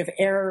comedy of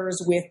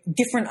errors with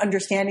different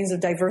understandings of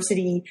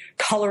diversity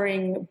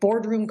coloring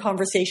boardroom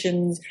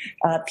conversations,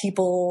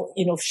 people,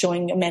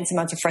 showing immense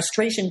amounts of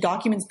frustration,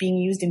 documents being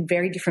used in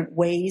very different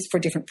ways for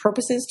different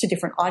purposes to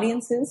different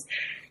audiences.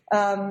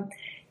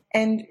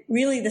 And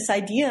really this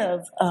idea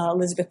of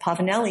Elizabeth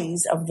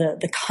Povinelli's, of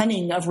the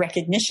cunning of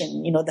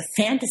recognition, the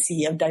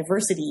fantasy of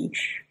diversity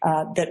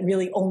that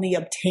really only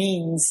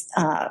obtains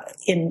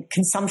in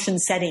consumption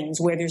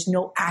settings where there's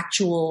no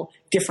actual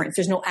difference,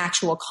 there's no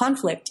actual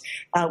conflict,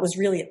 was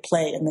really at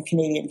play in the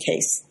Canadian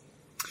case.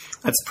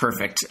 That's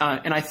perfect.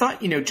 And I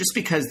thought, just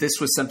because this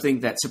was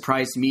something that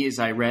surprised me as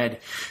I read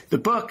the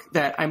book,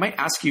 that I might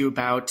ask you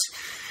about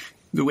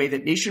the way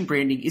that nation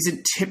branding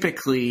isn't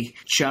typically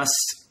just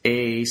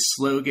a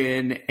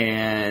slogan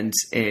and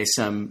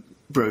some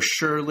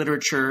brochure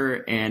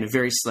literature and a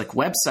very select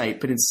website,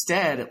 but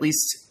instead, at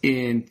least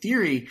in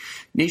theory,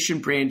 nation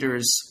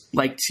branders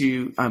like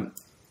to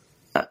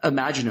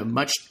imagine a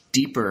much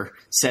deeper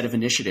set of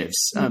initiatives.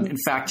 In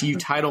fact, you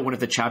title one of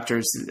the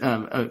chapters,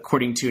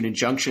 according to an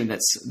injunction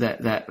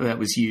that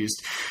was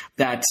used,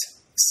 that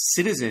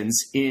citizens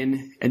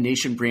in a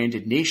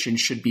nation-branded nation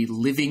should be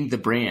living the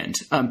brand,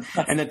 and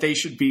that they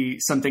should be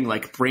something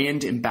like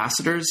brand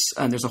ambassadors.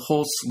 There's a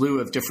whole slew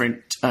of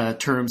different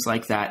terms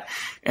like that.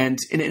 And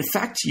in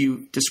fact,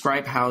 you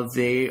describe how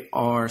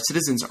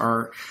citizens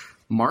are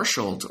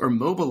marshaled or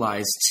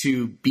mobilized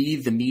to be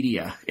the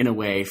media in a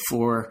way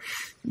for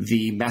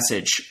the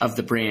message of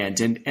the brand.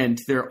 And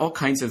there are all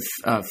kinds of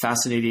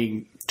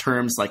fascinating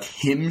terms like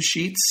hymn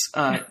sheets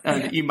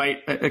that you might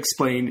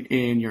explain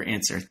in your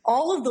answer.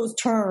 All of those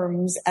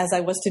terms, as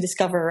I was to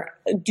discover,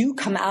 do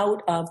come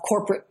out of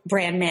corporate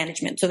brand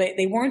management. So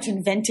they weren't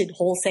invented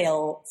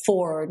wholesale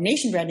for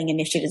nation branding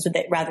initiatives,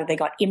 but rather they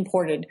got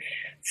imported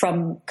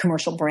from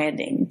commercial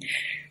branding.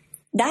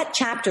 That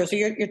chapter, so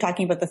you're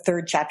talking about the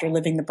third chapter,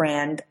 Living the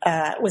Brand,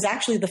 was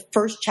actually the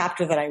first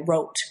chapter that I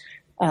wrote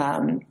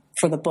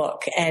for the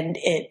book. And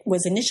it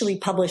was initially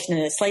published in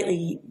a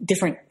slightly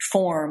different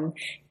form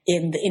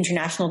in the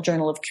International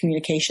Journal of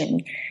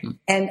Communication.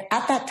 And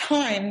at that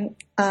time,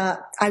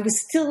 I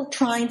was still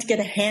trying to get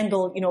a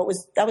handle,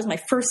 that was my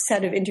first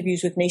set of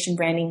interviews with nation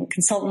branding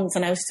consultants,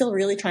 and I was still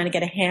really trying to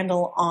get a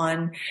handle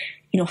on,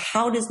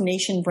 how does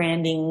nation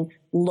branding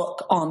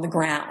look on the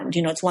ground?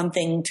 It's one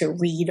thing to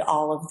read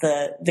all of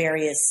the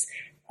various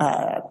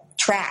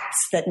tracts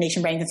that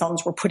nation branding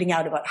consultants were putting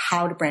out about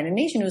how to brand a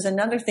nation. It was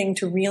another thing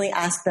to really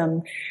ask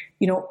them,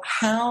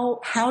 how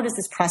does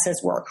this process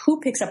work? Who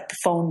picks up the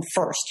phone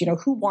first?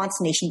 Who wants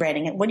nation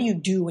branding? And what do you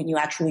do when you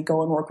actually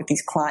go and work with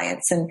these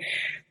clients? And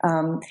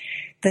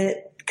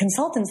the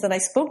consultants that I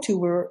spoke to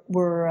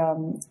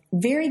were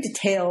very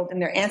detailed in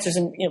their answers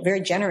and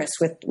very generous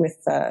with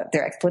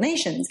their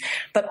explanations,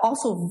 but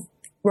also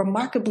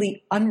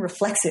remarkably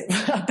unreflexive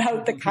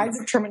about the kinds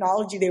of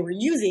terminology they were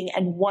using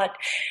and what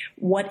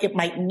it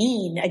might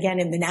mean, again,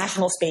 in the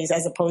national space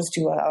as opposed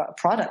to a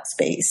product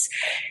space.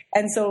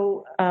 And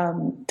so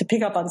to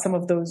pick up on some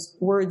of those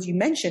words you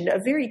mentioned, a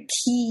very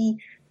key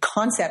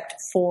concept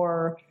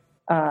for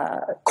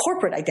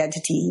corporate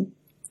identity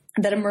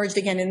that emerged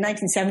again in the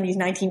 1970s,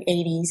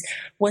 1980s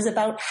was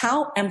about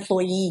how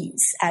employees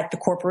at the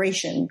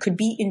corporation could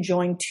be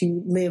enjoined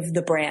to live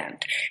the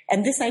brand.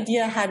 And this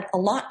idea had a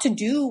lot to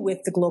do with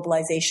the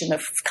globalization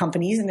of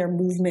companies and their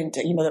movement,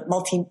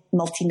 the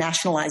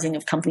multinationalizing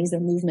of companies, their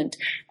movement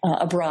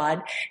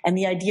abroad. And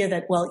the idea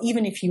that, well,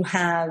 even if you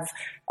have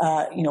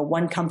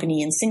one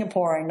company in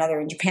Singapore, another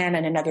in Japan,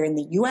 and another in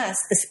the US,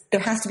 there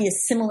has to be a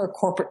similar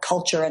corporate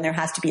culture, and there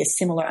has to be a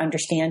similar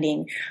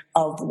understanding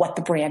of what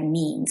the brand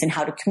means and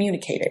how to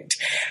communicate it.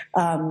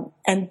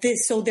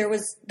 So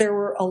there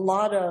were a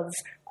lot of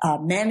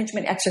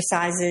management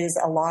exercises,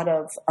 a lot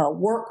of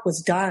work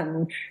was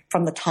done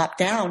from the top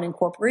down in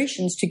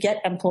corporations to get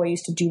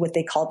employees to do what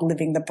they called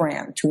living the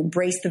brand, to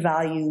embrace the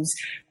values,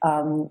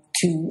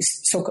 to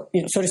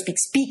so to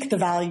speak the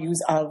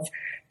values of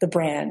the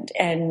brand.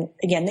 And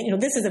again,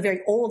 this is a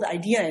very old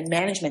idea in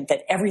management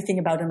that everything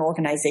about an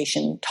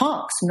organization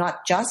talks,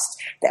 not just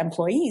the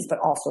employees, but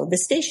also the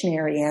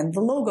stationery and the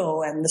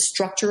logo and the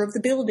structure of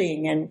the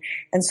building and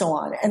so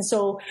on. And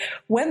so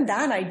when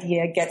that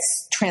idea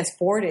gets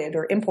transported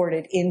or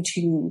imported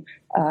into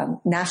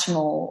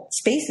national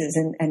spaces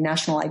and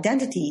national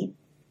identity,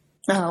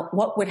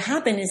 what would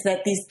happen is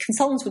that these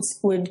consultants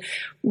would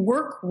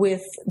work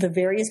with the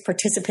various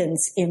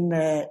participants in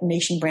the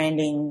nation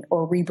branding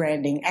or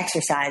rebranding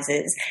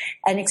exercises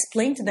and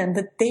explain to them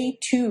that they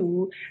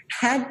too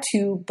had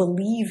to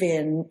believe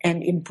in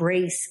and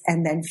embrace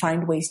and then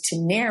find ways to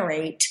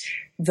narrate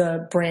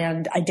the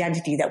brand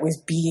identity that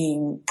was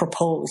being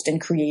proposed and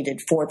created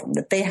for them,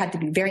 that they had to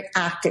be very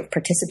active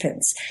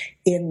participants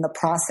in the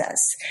process.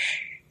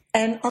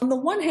 And on the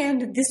one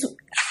hand, this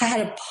had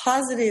a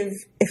positive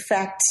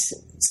effect,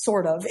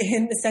 sort of,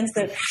 in the sense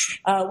that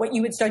what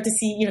you would start to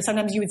see,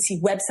 sometimes you would see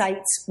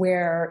websites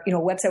where, a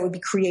website would be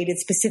created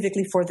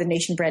specifically for the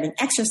nation branding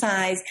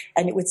exercise,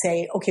 and it would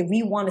say, okay,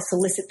 we want to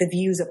solicit the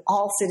views of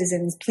all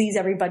citizens. Please,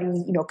 everybody,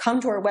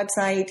 come to our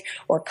website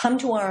or come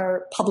to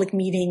our public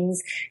meetings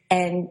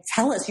and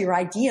tell us your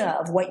idea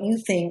of what you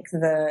think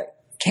the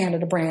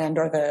Canada brand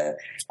or the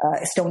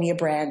Estonia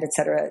brand, et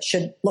cetera,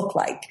 should look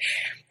like.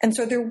 And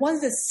so there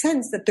was a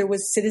sense that there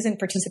was citizen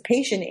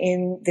participation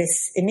in this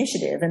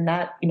initiative, and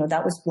that,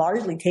 that was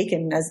largely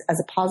taken as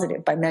a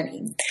positive by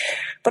many.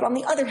 But on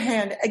the other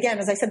hand, again,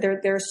 as I said,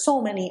 there are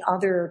so many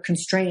other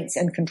constraints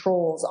and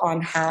controls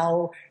on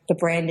how the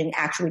branding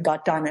actually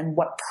got done and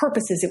what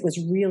purposes it was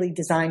really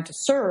designed to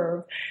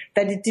serve,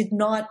 that it did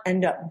not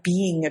end up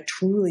being a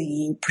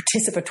truly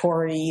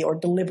participatory or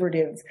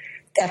deliberative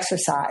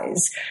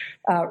exercise.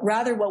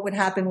 Rather, what would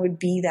happen would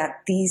be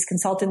that these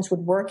consultants would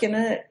work in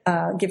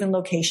a given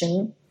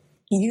location,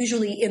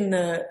 usually in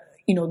the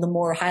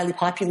more highly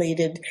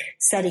populated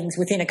settings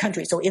within a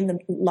country. So in the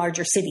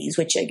larger cities,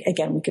 which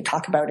again, we could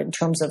talk about in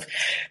terms of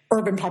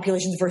urban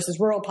populations versus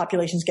rural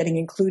populations getting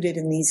included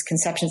in these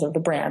conceptions of the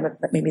brand,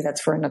 but maybe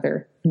that's for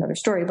another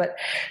story. But,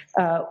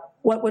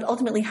 what would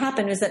ultimately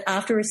happen is that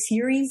after a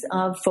series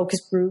of focus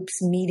groups,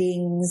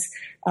 meetings,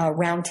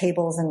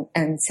 roundtables,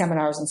 and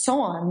seminars and so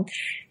on,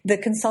 the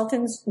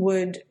consultants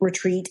would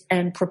retreat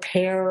and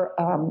prepare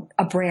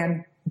a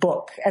brand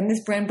book. And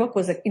this brand book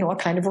was a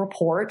kind of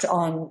report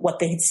on what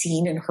they had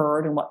seen and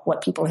heard and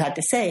what people had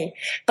to say.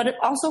 But it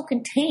also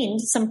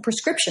contained some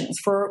prescriptions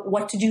for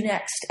what to do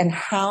next and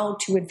how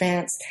to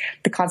advance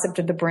the concept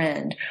of the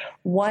brand.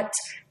 What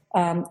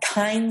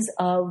kinds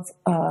of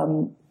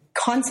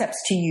concepts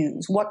to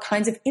use, what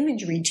kinds of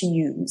imagery to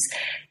use.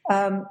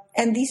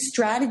 And these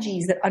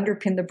strategies that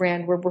underpin the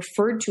brand were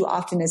referred to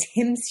often as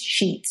hymn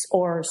sheets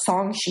or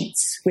song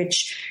sheets,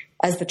 which,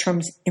 as the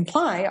terms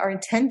imply, are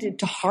intended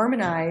to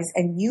harmonize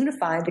and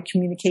unify the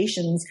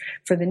communications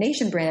for the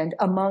nation brand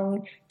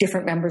among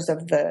different members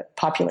of the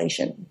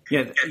population.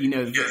 Yeah,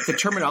 the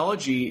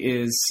terminology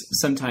is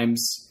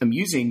sometimes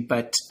amusing,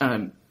 but,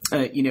 in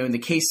the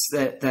case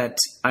that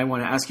I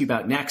want to ask you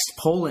about next,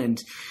 Poland,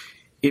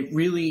 it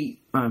really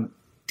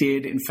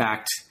did, in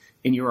fact,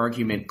 in your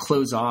argument,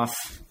 close off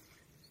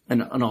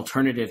an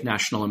alternative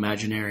national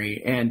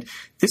imaginary. And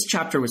this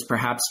chapter was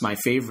perhaps my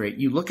favorite.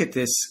 You look at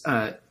this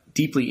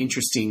deeply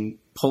interesting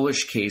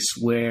Polish case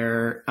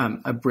where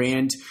a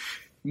brand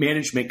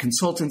management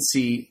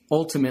consultancy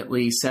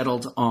ultimately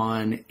settled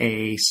on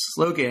a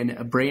slogan,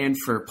 a brand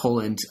for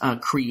Poland,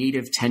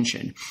 creative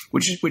tension,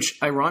 which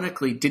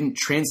ironically didn't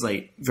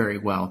translate very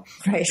well.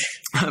 Right.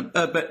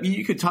 But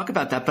you could talk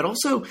about that, but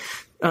also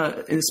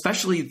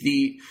especially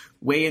the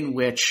way in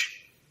which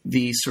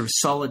the sort of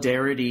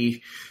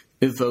solidarity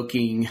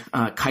evoking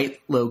kite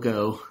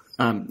logo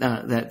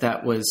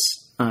that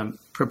was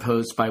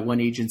proposed by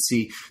one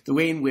agency, the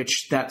way in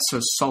which that sort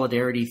of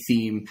solidarity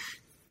theme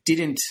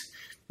didn't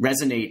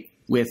resonate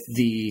with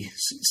the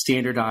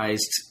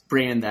standardized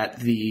brand that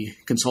the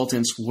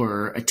consultants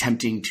were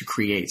attempting to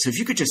create. So if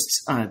you could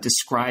just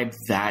describe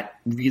that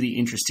really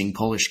interesting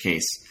Polish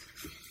case.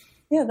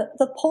 Yeah,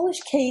 the Polish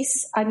case,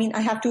 I mean,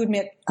 I have to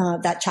admit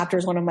that chapter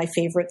is one of my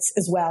favorites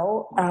as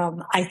well.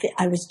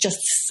 I was just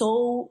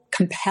so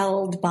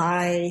compelled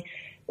by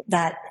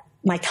that,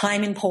 my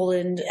time in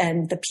Poland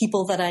and the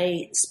people that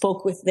I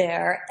spoke with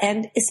there,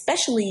 and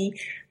especially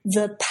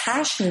the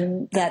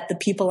passion that the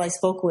people I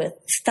spoke with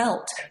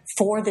felt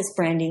for this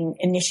branding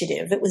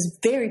initiative. It was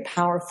very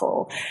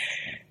powerful.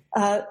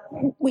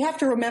 We have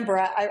to remember,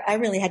 I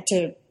really had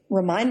to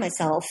remind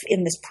myself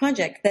in this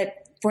project that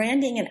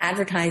branding and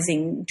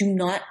advertising do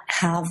not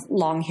have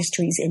long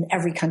histories in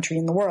every country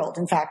in the world.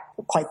 In fact,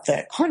 quite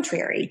the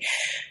contrary.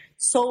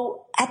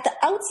 So at the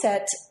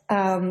outset,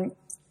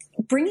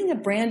 bringing a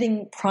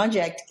branding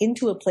project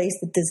into a place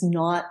that does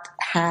not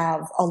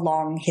have a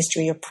long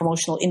history of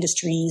promotional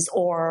industries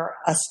or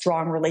a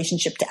strong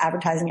relationship to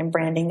advertising and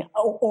branding,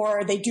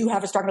 or they do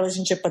have a strong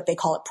relationship, but they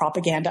call it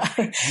propaganda.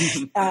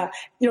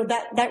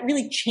 That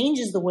really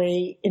changes the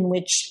way in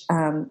which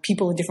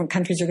people in different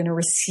countries are going to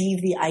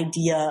receive the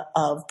idea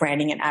of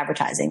branding and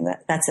advertising.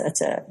 That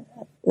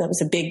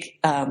was a big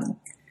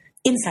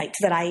insight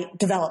that I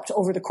developed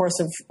over the course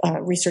of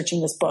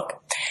researching this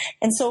book.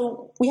 And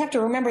so we have to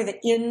remember that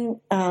in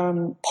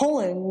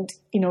Poland,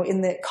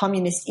 in the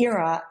communist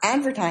era,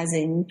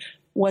 advertising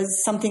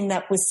was something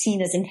that was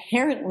seen as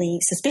inherently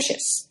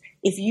suspicious.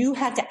 If you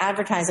had to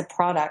advertise a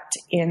product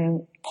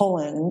in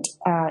Poland,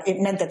 it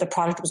meant that the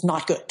product was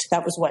not good.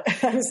 That was what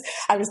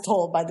I was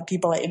told by the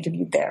people I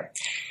interviewed there.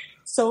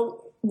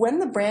 So when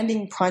the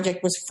branding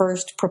project was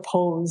first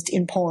proposed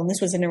in Poland, this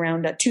was in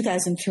around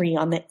 2003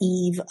 on the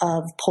eve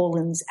of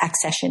Poland's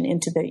accession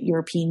into the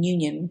European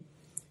Union,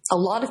 a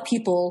lot of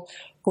people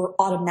were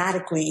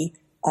automatically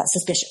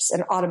suspicious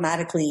and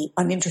automatically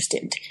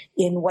uninterested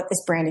in what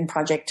this branding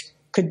project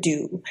could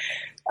do.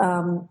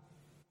 And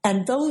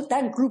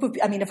that group of,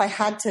 if I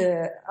had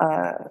to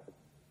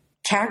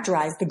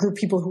characterize the group of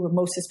people who were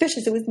most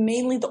suspicious, it was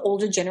mainly the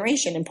older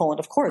generation in Poland,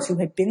 of course, who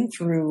had been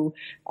through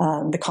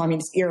the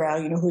communist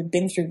era, who had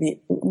been through the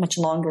much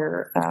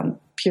longer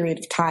period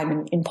of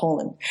time in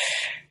Poland.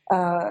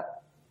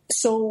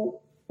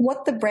 So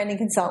what the branding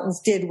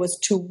consultants did was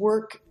to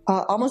work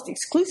almost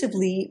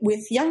exclusively with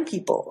young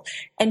people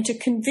and to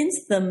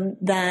convince them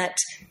that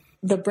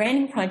the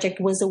branding project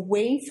was a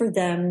way for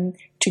them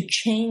to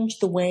change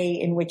the way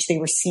in which they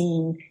were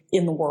seen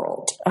in the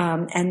world,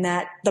 and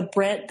that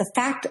the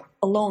fact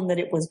alone that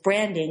it was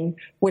branding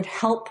would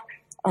help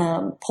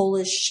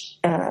Polish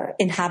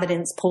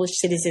inhabitants, Polish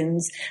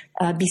citizens,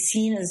 be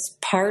seen as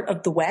part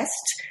of the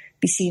West,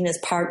 be seen as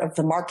part of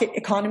the market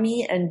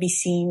economy, and be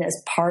seen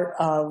as part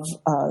of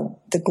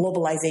the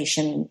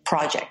globalization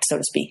project, so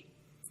to speak.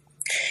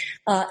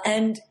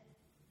 And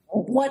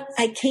what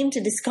I came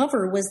to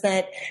discover was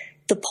that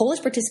the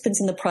Polish participants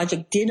in the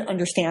project did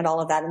understand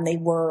all of that, and they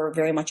were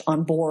very much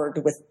on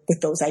board with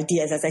those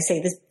ideas. As I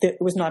say,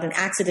 it was not an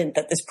accident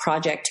that this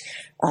project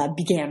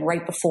began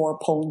right before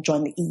Poland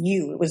joined the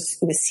EU. It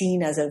was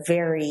seen as a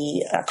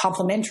very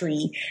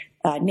complementary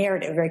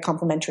narrative, a very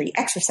complementary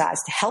exercise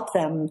to help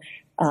them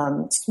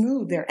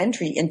smooth their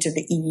entry into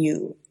the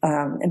EU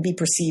and be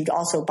perceived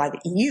also by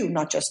the EU,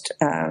 not just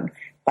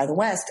by the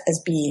West,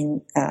 as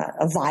being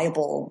a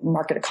viable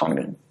market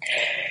economy.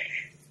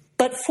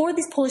 But for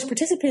these Polish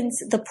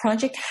participants, the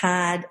project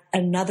had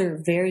another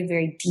very,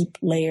 very deep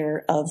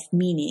layer of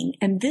meaning.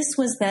 And this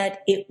was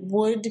that it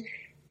would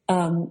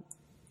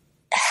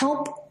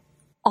help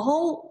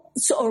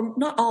or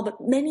not all, but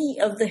many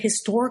of the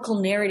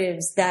historical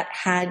narratives that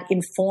had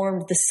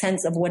informed the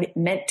sense of what it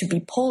meant to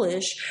be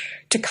Polish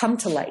to come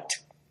to light.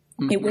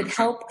 Mm-hmm. It would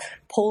help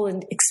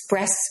Poland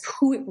express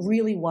who it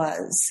really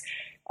was.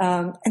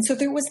 And so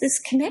there was this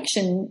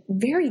connection,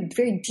 very,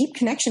 very deep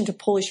connection to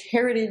Polish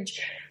heritage,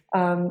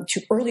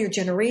 to earlier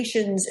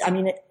generations.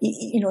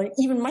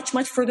 Even much,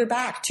 much further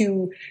back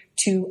to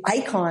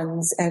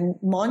icons and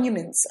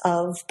monuments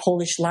of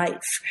Polish life.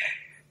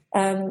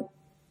 And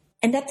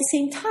at the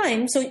same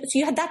time, so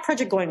you had that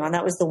project going on.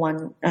 That was the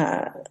one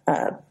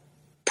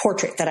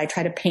portrait that I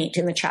try to paint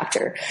in the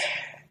chapter.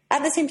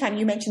 At the same time,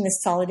 you mentioned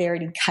this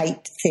solidarity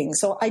kite thing.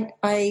 So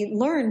I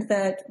learned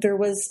that there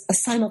was a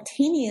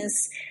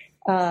simultaneous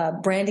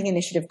branding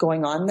initiative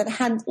going on that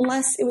had it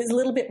was a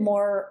little bit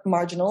more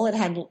marginal. It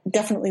had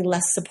definitely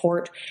less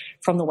support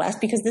from the West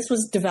because this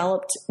was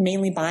developed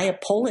mainly by a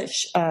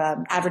Polish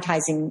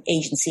advertising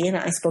agency. And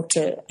I spoke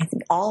to, I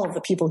think, all of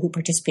the people who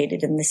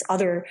participated in this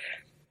other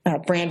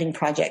branding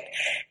project.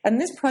 And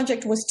this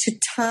project was to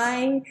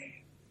tie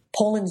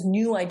Poland's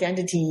new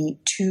identity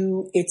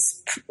to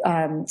its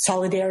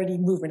solidarity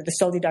movement, the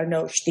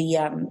Solidarność,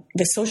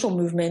 the social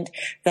movement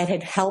that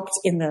had helped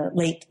in the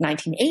late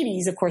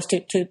 1980s, of course,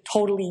 to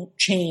totally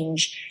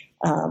change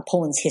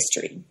Poland's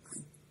history.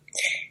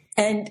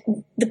 And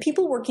the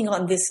people working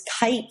on this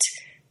kite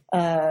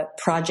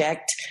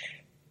project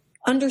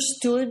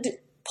understood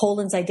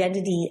Poland's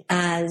identity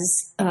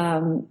as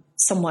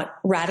somewhat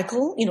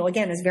radical,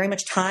 again, is very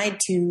much tied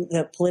to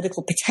the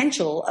political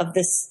potential of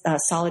this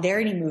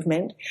solidarity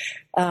movement,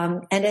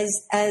 and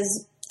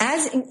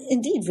as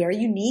indeed very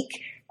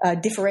unique,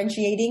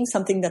 differentiating,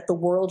 something that the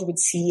world would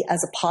see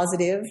as a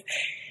positive.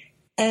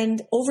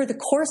 And over the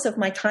course of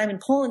my time in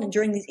Poland and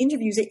during these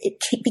interviews,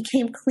 it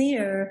became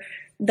clear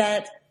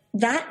that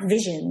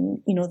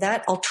vision,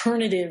 that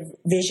alternative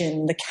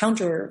vision, the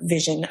counter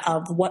vision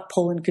of what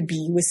Poland could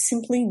be was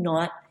simply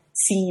not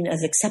seen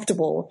as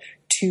acceptable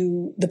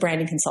to the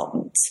branding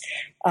consultants,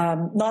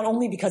 not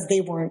only because they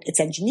weren't its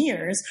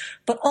engineers,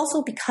 but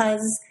also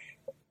because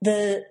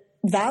the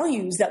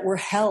values that were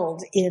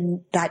held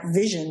in that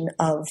vision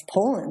of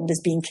Poland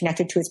as being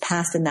connected to its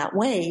past in that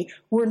way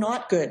were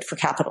not good for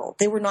capital.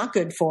 They were not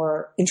good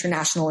for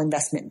international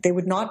investment. They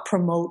would not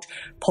promote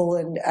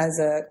Poland as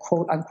a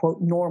quote unquote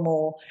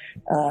normal,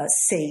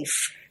 safe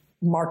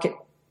market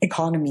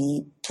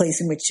economy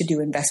place in which to do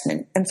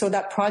investment. And so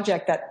that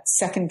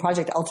second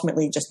project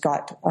ultimately just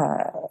got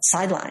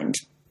sidelined.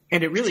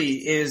 And it really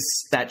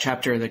is that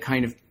chapter, the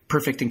kind of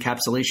perfect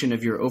encapsulation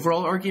of your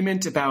overall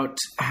argument about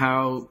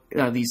how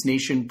these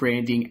nation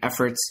branding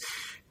efforts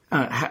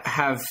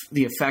have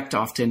the effect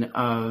often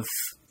of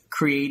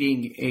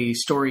creating a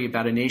story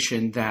about a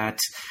nation that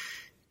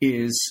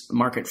is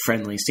market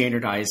friendly,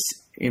 standardized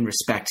in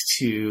respect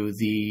to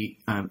the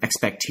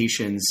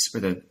expectations or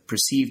the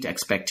perceived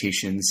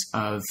expectations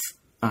of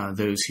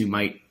those who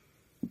might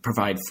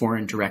provide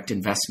foreign direct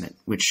investment,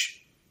 which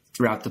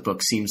throughout the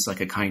book seems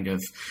like a kind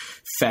of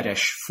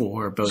fetish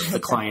for both the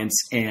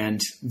clients and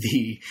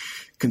the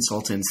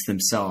consultants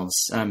themselves.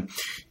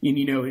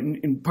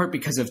 In part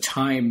because of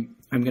time,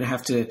 I'm going to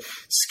have to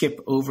skip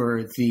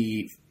over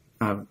the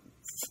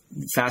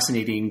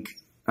fascinating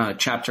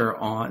chapter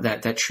on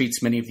that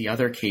treats many of the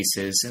other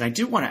cases. And I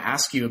do want to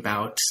ask you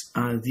about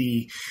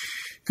the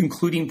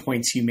concluding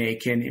points you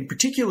make, and in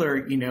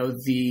particular,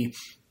 the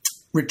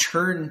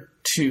return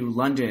to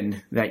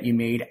London that you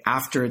made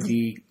after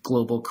the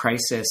global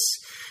crisis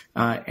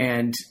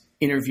and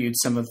interviewed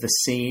some of the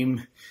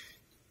same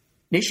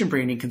nation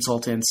branding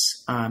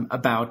consultants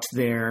about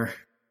their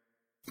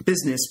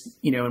business,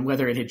 and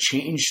whether it had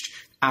changed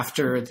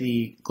after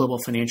the global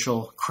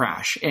financial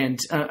crash. And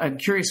I'm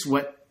curious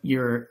what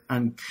your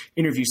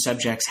interview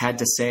subjects had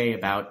to say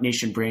about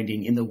nation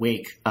branding in the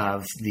wake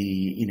of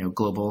the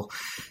global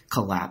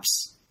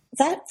collapse.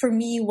 That for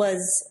me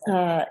was,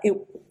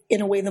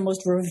 in a way, the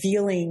most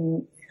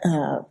revealing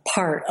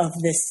part of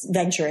this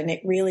venture. And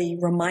it really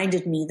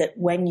reminded me that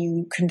when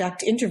you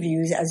conduct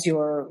interviews as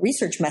your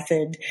research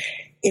method,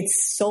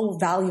 it's so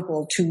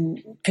valuable to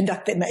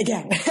conduct them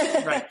again.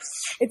 Right.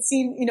 It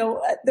seemed,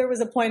 there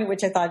was a point at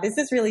which I thought, is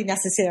this really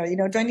necessary?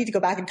 Do I need to go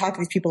back and talk to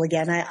these people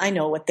again? I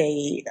know what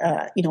they,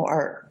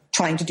 are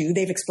trying to do.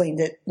 They've explained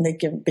it, and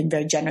they've been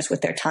very generous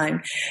with their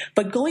time.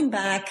 But going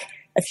back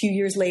a few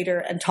years later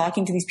and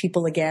talking to these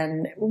people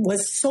again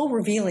was so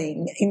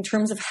revealing in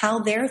terms of how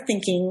their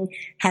thinking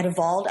had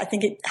evolved. I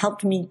think it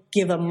helped me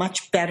give a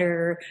much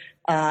better,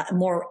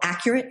 more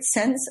accurate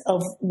sense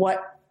of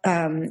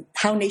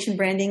how nation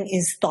branding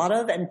is thought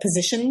of and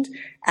positioned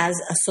as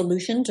a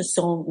solution to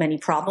so many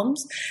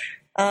problems.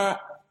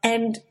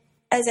 And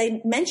as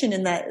I mentioned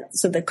in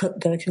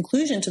the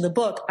conclusion to the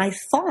book, I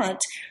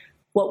thought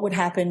what would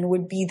happen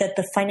would be that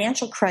the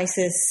financial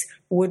crisis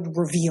would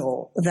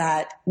reveal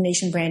that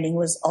nation branding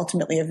was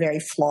ultimately a very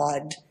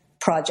flawed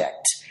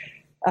project.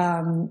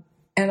 And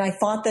I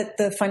thought that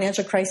the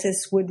financial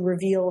crisis would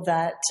reveal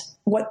that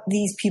what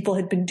these people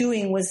had been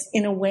doing was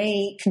in a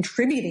way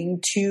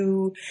contributing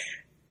to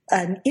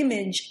an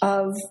image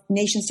of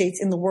nation states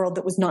in the world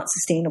that was not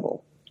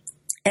sustainable.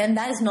 And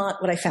that is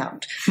not what I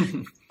found.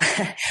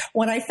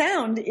 What I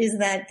found is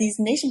that these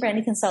nation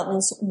branding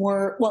consultants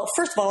were, well,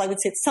 first of all, I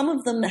would say some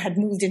of them had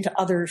moved into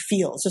other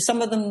fields. So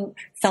some of them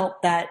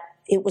felt that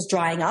it was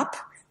drying up,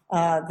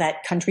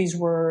 that countries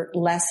were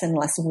less and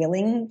less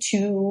willing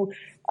to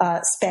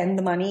spend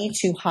the money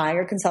to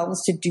hire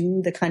consultants to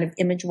do the kind of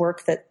image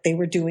work that they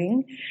were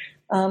doing.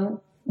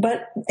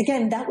 But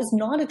again, that was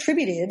not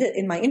attributed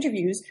in my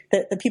interviews.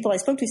 The people I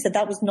spoke to said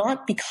that was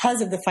not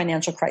because of the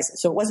financial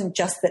crisis. So it wasn't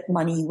just that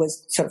money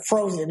was sort of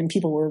frozen and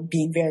people were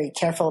being very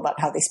careful about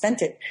how they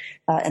spent it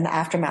in the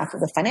aftermath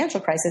of the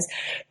financial crisis.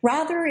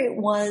 Rather, it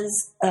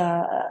was,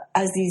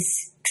 as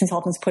these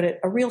consultants put it,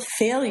 a real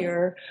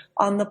failure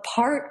on the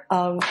part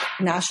of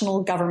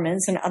national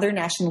governments and other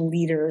national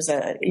leaders,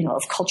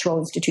 of cultural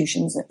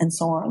institutions and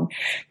so on,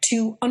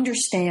 to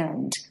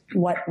understand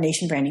what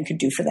nation branding could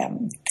do for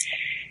them.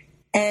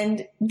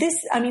 And this,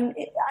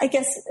 I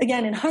guess,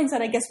 again, in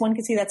hindsight, I guess one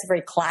could say that's a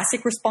very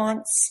classic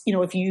response.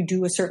 If you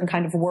do a certain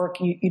kind of work,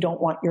 you don't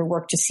want your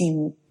work to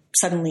seem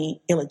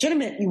suddenly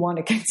illegitimate. You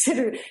want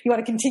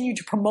to continue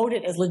to promote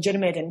it as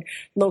legitimate and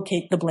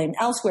locate the blame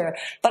elsewhere.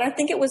 But I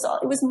think it was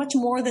much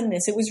more than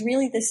this. It was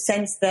really this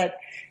sense that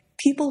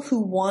people who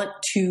want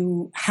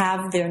to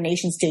have their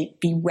nation state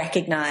be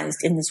recognized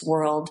in this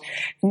world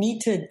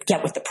need to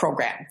get with the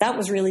program. That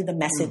was really the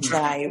message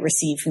that I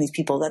received from these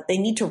people, that they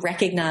need to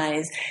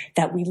recognize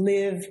that we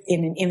live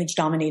in an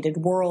image-dominated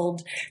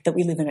world, that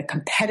we live in a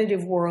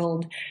competitive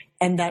world,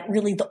 and that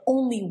really the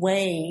only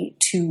way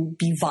to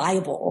be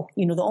viable,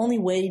 the only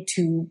way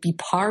to be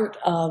part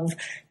of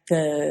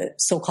the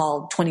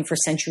so-called 21st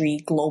century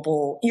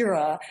global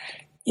era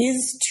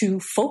is to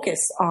focus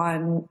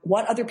on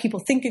what other people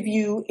think of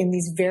you in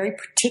these very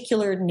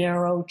particular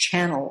narrow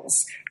channels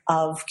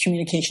of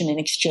communication and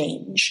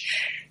exchange.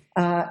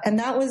 And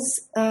that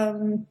was,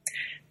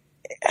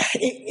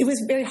 it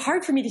was very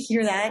hard for me to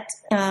hear that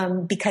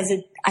because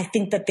I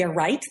think that they're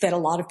right, that a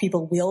lot of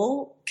people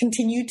will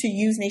continue to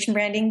use nation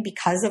branding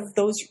because of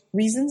those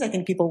reasons. I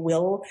think people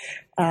will,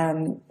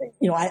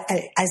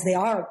 as they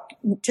are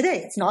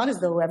today. It's not as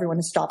though everyone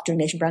has stopped doing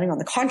nation branding. On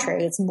the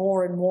contrary, it's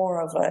more and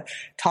more of a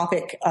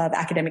topic of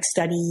academic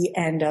study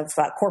and of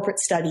corporate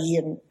study,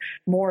 and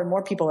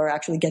more people are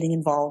actually getting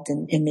involved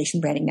in nation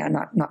branding now,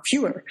 not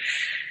fewer.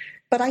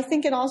 But I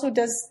think it also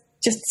does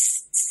just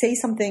say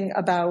something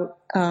about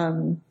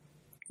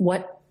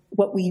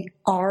what we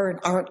are and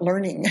aren't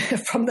learning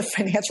from the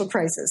financial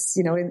crisis,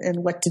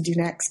 and what to do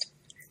next.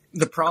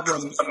 The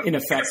problem, in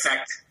effect,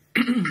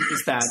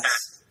 is that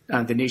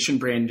the nation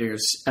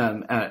branders'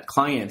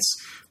 clients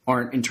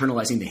aren't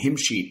internalizing the hymn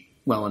sheet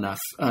well enough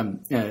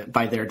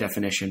by their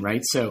definition,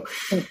 right? So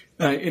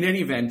in any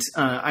event,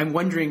 I'm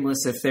wondering,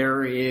 Melissa, if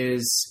there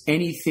is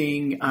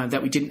anything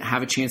that we didn't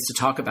have a chance to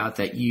talk about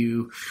that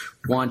you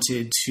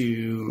wanted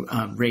to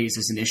raise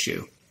as an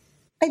issue.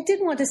 I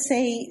did want to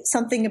say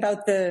something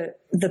about the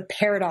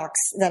paradox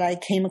that I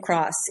came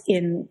across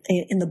in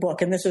the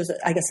book. And this was,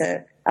 I guess,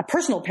 a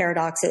personal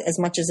paradox as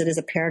much as it is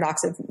a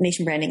paradox of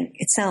nation branding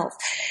itself.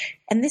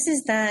 And this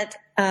is that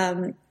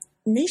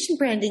nation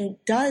branding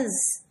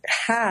does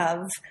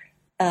have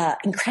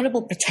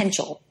incredible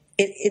potential.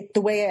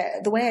 The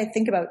way I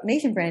think about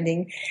nation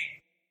branding,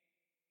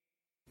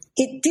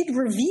 it did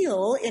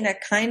reveal in a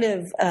kind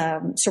of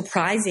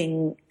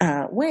surprising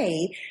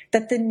way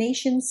that the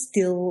nation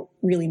still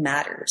really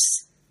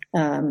matters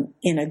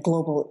in a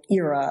global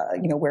era,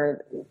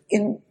 where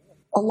in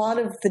a lot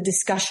of the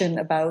discussion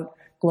about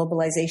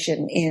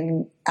globalization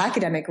in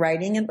academic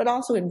writing, but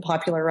also in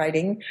popular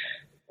writing,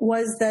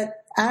 was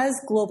that as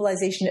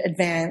globalization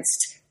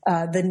advanced,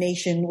 the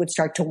nation would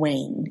start to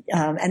wane.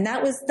 And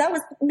that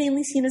was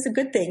mainly seen as a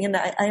good thing. And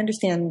I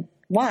understand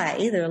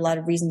why. There are a lot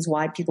of reasons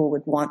why people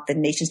would want the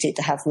nation state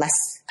to have less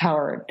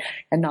power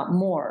and not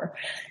more.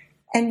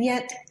 And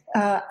yet,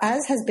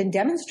 as has been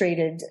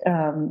demonstrated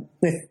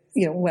with,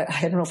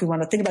 I don't know if we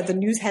want to think about the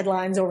news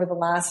headlines over the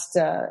last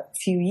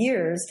few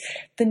years,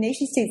 the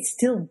nation state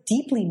still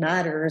deeply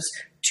matters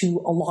to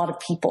a lot of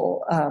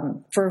people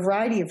for a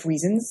variety of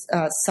reasons,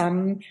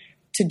 some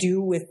to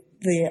do with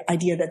the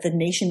idea that the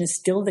nation is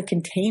still the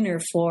container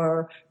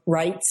for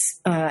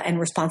rights and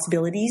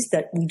responsibilities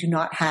that we do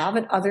not have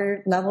at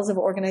other levels of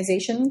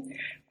organization.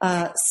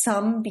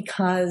 Some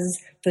because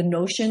the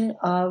notion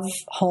of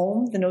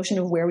home, the notion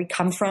of where we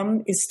come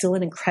from, is still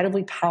an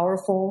incredibly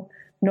powerful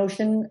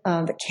notion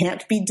that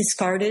can't be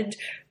discarded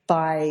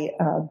by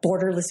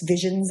borderless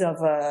visions of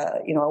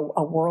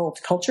a world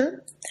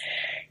culture.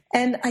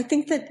 And I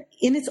think that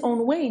in its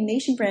own way,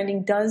 nation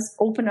branding does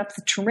open up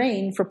the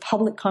terrain for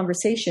public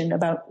conversation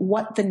about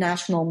what the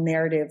national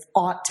narrative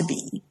ought to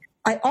be.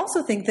 I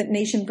also think that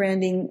nation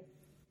branding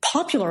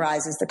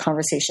popularizes the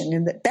conversation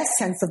in the best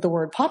sense of the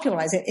word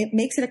popularize. It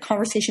makes it a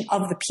conversation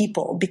of the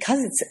people because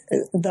it's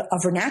a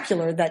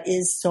vernacular that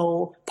is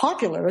so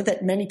popular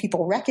that many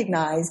people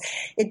recognize.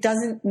 It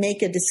doesn't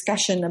make a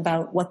discussion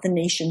about what the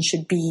nation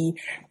should be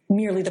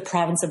merely the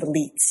province of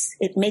elites.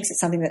 It makes it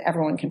something that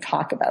everyone can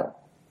talk about.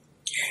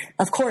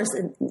 Of course,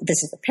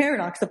 this is the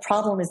paradox. The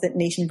problem is that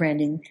nation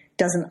branding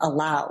doesn't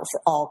allow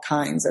for all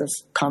kinds of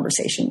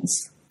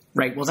conversations.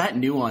 Right. Well, that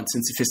nuance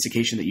and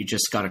sophistication that you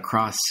just got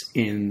across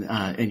in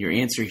your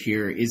answer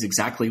here is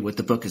exactly what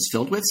the book is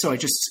filled with. So I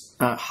just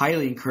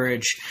highly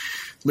encourage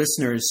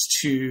listeners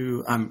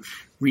to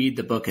read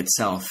the book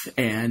itself.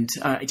 And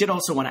I did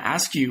also want to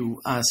ask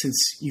you,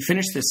 since you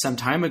finished this some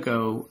time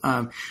ago,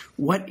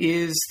 what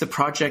is the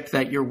project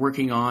that you're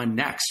working on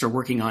next or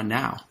working on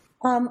now?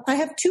 I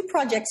have two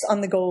projects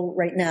on the go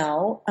right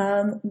now.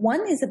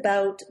 One is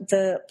about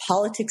the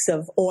politics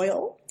of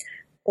oil,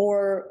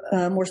 or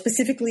more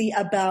specifically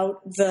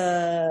about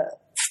the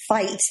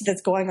fight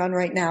that's going on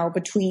right now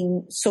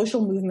between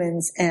social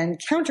movements and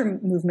counter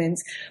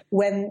movements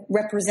when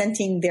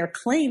representing their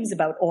claims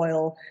about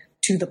oil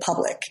to the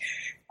public.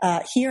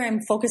 Here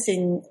I'm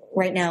focusing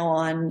right now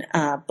on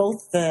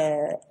both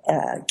the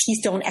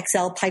Keystone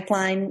XL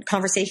pipeline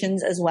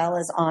conversations as well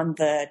as on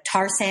the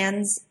tar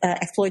sands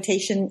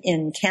exploitation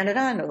in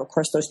Canada. And of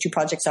course, those two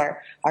projects are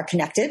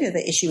connected.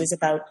 The issue is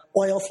about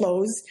oil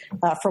flows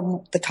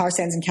from the tar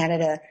sands in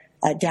Canada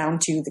down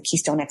to the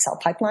Keystone XL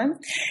pipeline.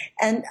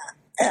 And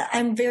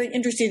I'm very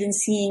interested in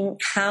seeing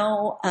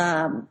how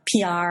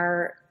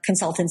PR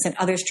consultants and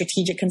other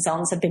strategic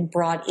consultants have been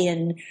brought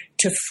in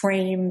to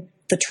frame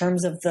the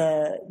terms of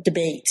the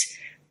debate.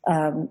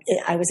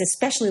 I was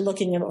especially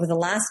looking over the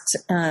last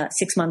 6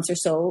 months or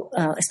so,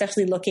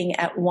 especially looking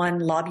at one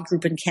lobby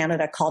group in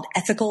Canada called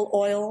Ethical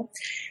Oil,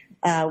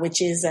 which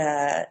is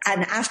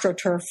an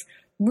AstroTurf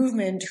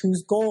movement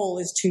whose goal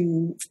is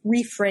to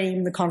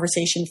reframe the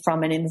conversation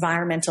from an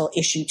environmental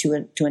issue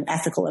to an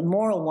ethical and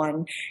moral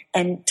one,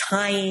 and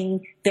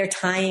they're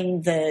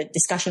tying the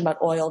discussion about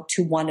oil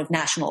to one of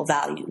national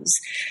values.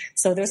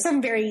 So there's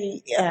some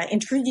very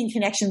intriguing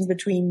connections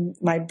between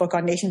my book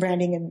on nation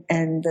branding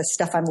and the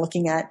stuff I'm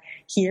looking at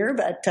here.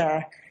 But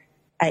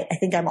I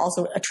think I'm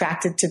also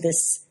attracted to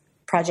this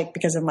project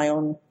because of my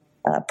own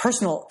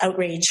personal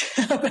outrage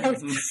about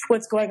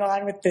what's going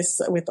on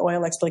with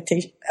oil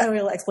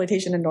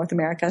exploitation in North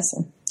America.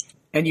 So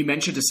And you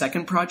mentioned a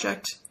second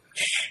project?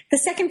 The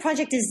second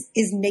project is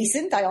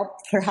nascent. I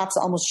perhaps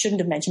almost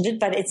shouldn't have mentioned it,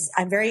 but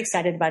I'm very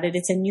excited about it.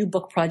 It's a new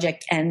book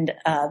project, and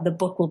the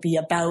book will be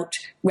about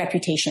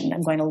reputation.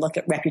 I'm going to look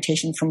at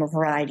reputation from a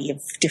variety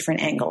of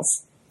different angles.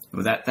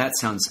 Well, that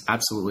sounds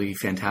absolutely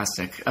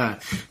fantastic.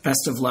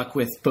 Best of luck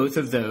with both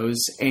of those.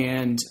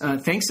 And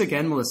thanks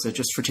again, Melissa,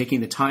 just for taking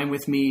the time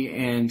with me,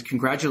 and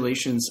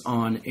congratulations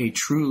on a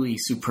truly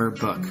superb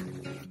book.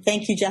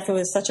 Thank you, Jeff. It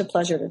was such a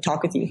pleasure to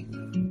talk with you.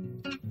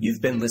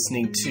 You've been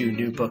listening to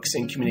New Books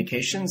in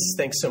Communications.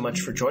 Thanks so much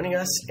for joining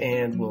us,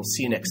 and we'll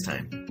see you next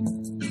time.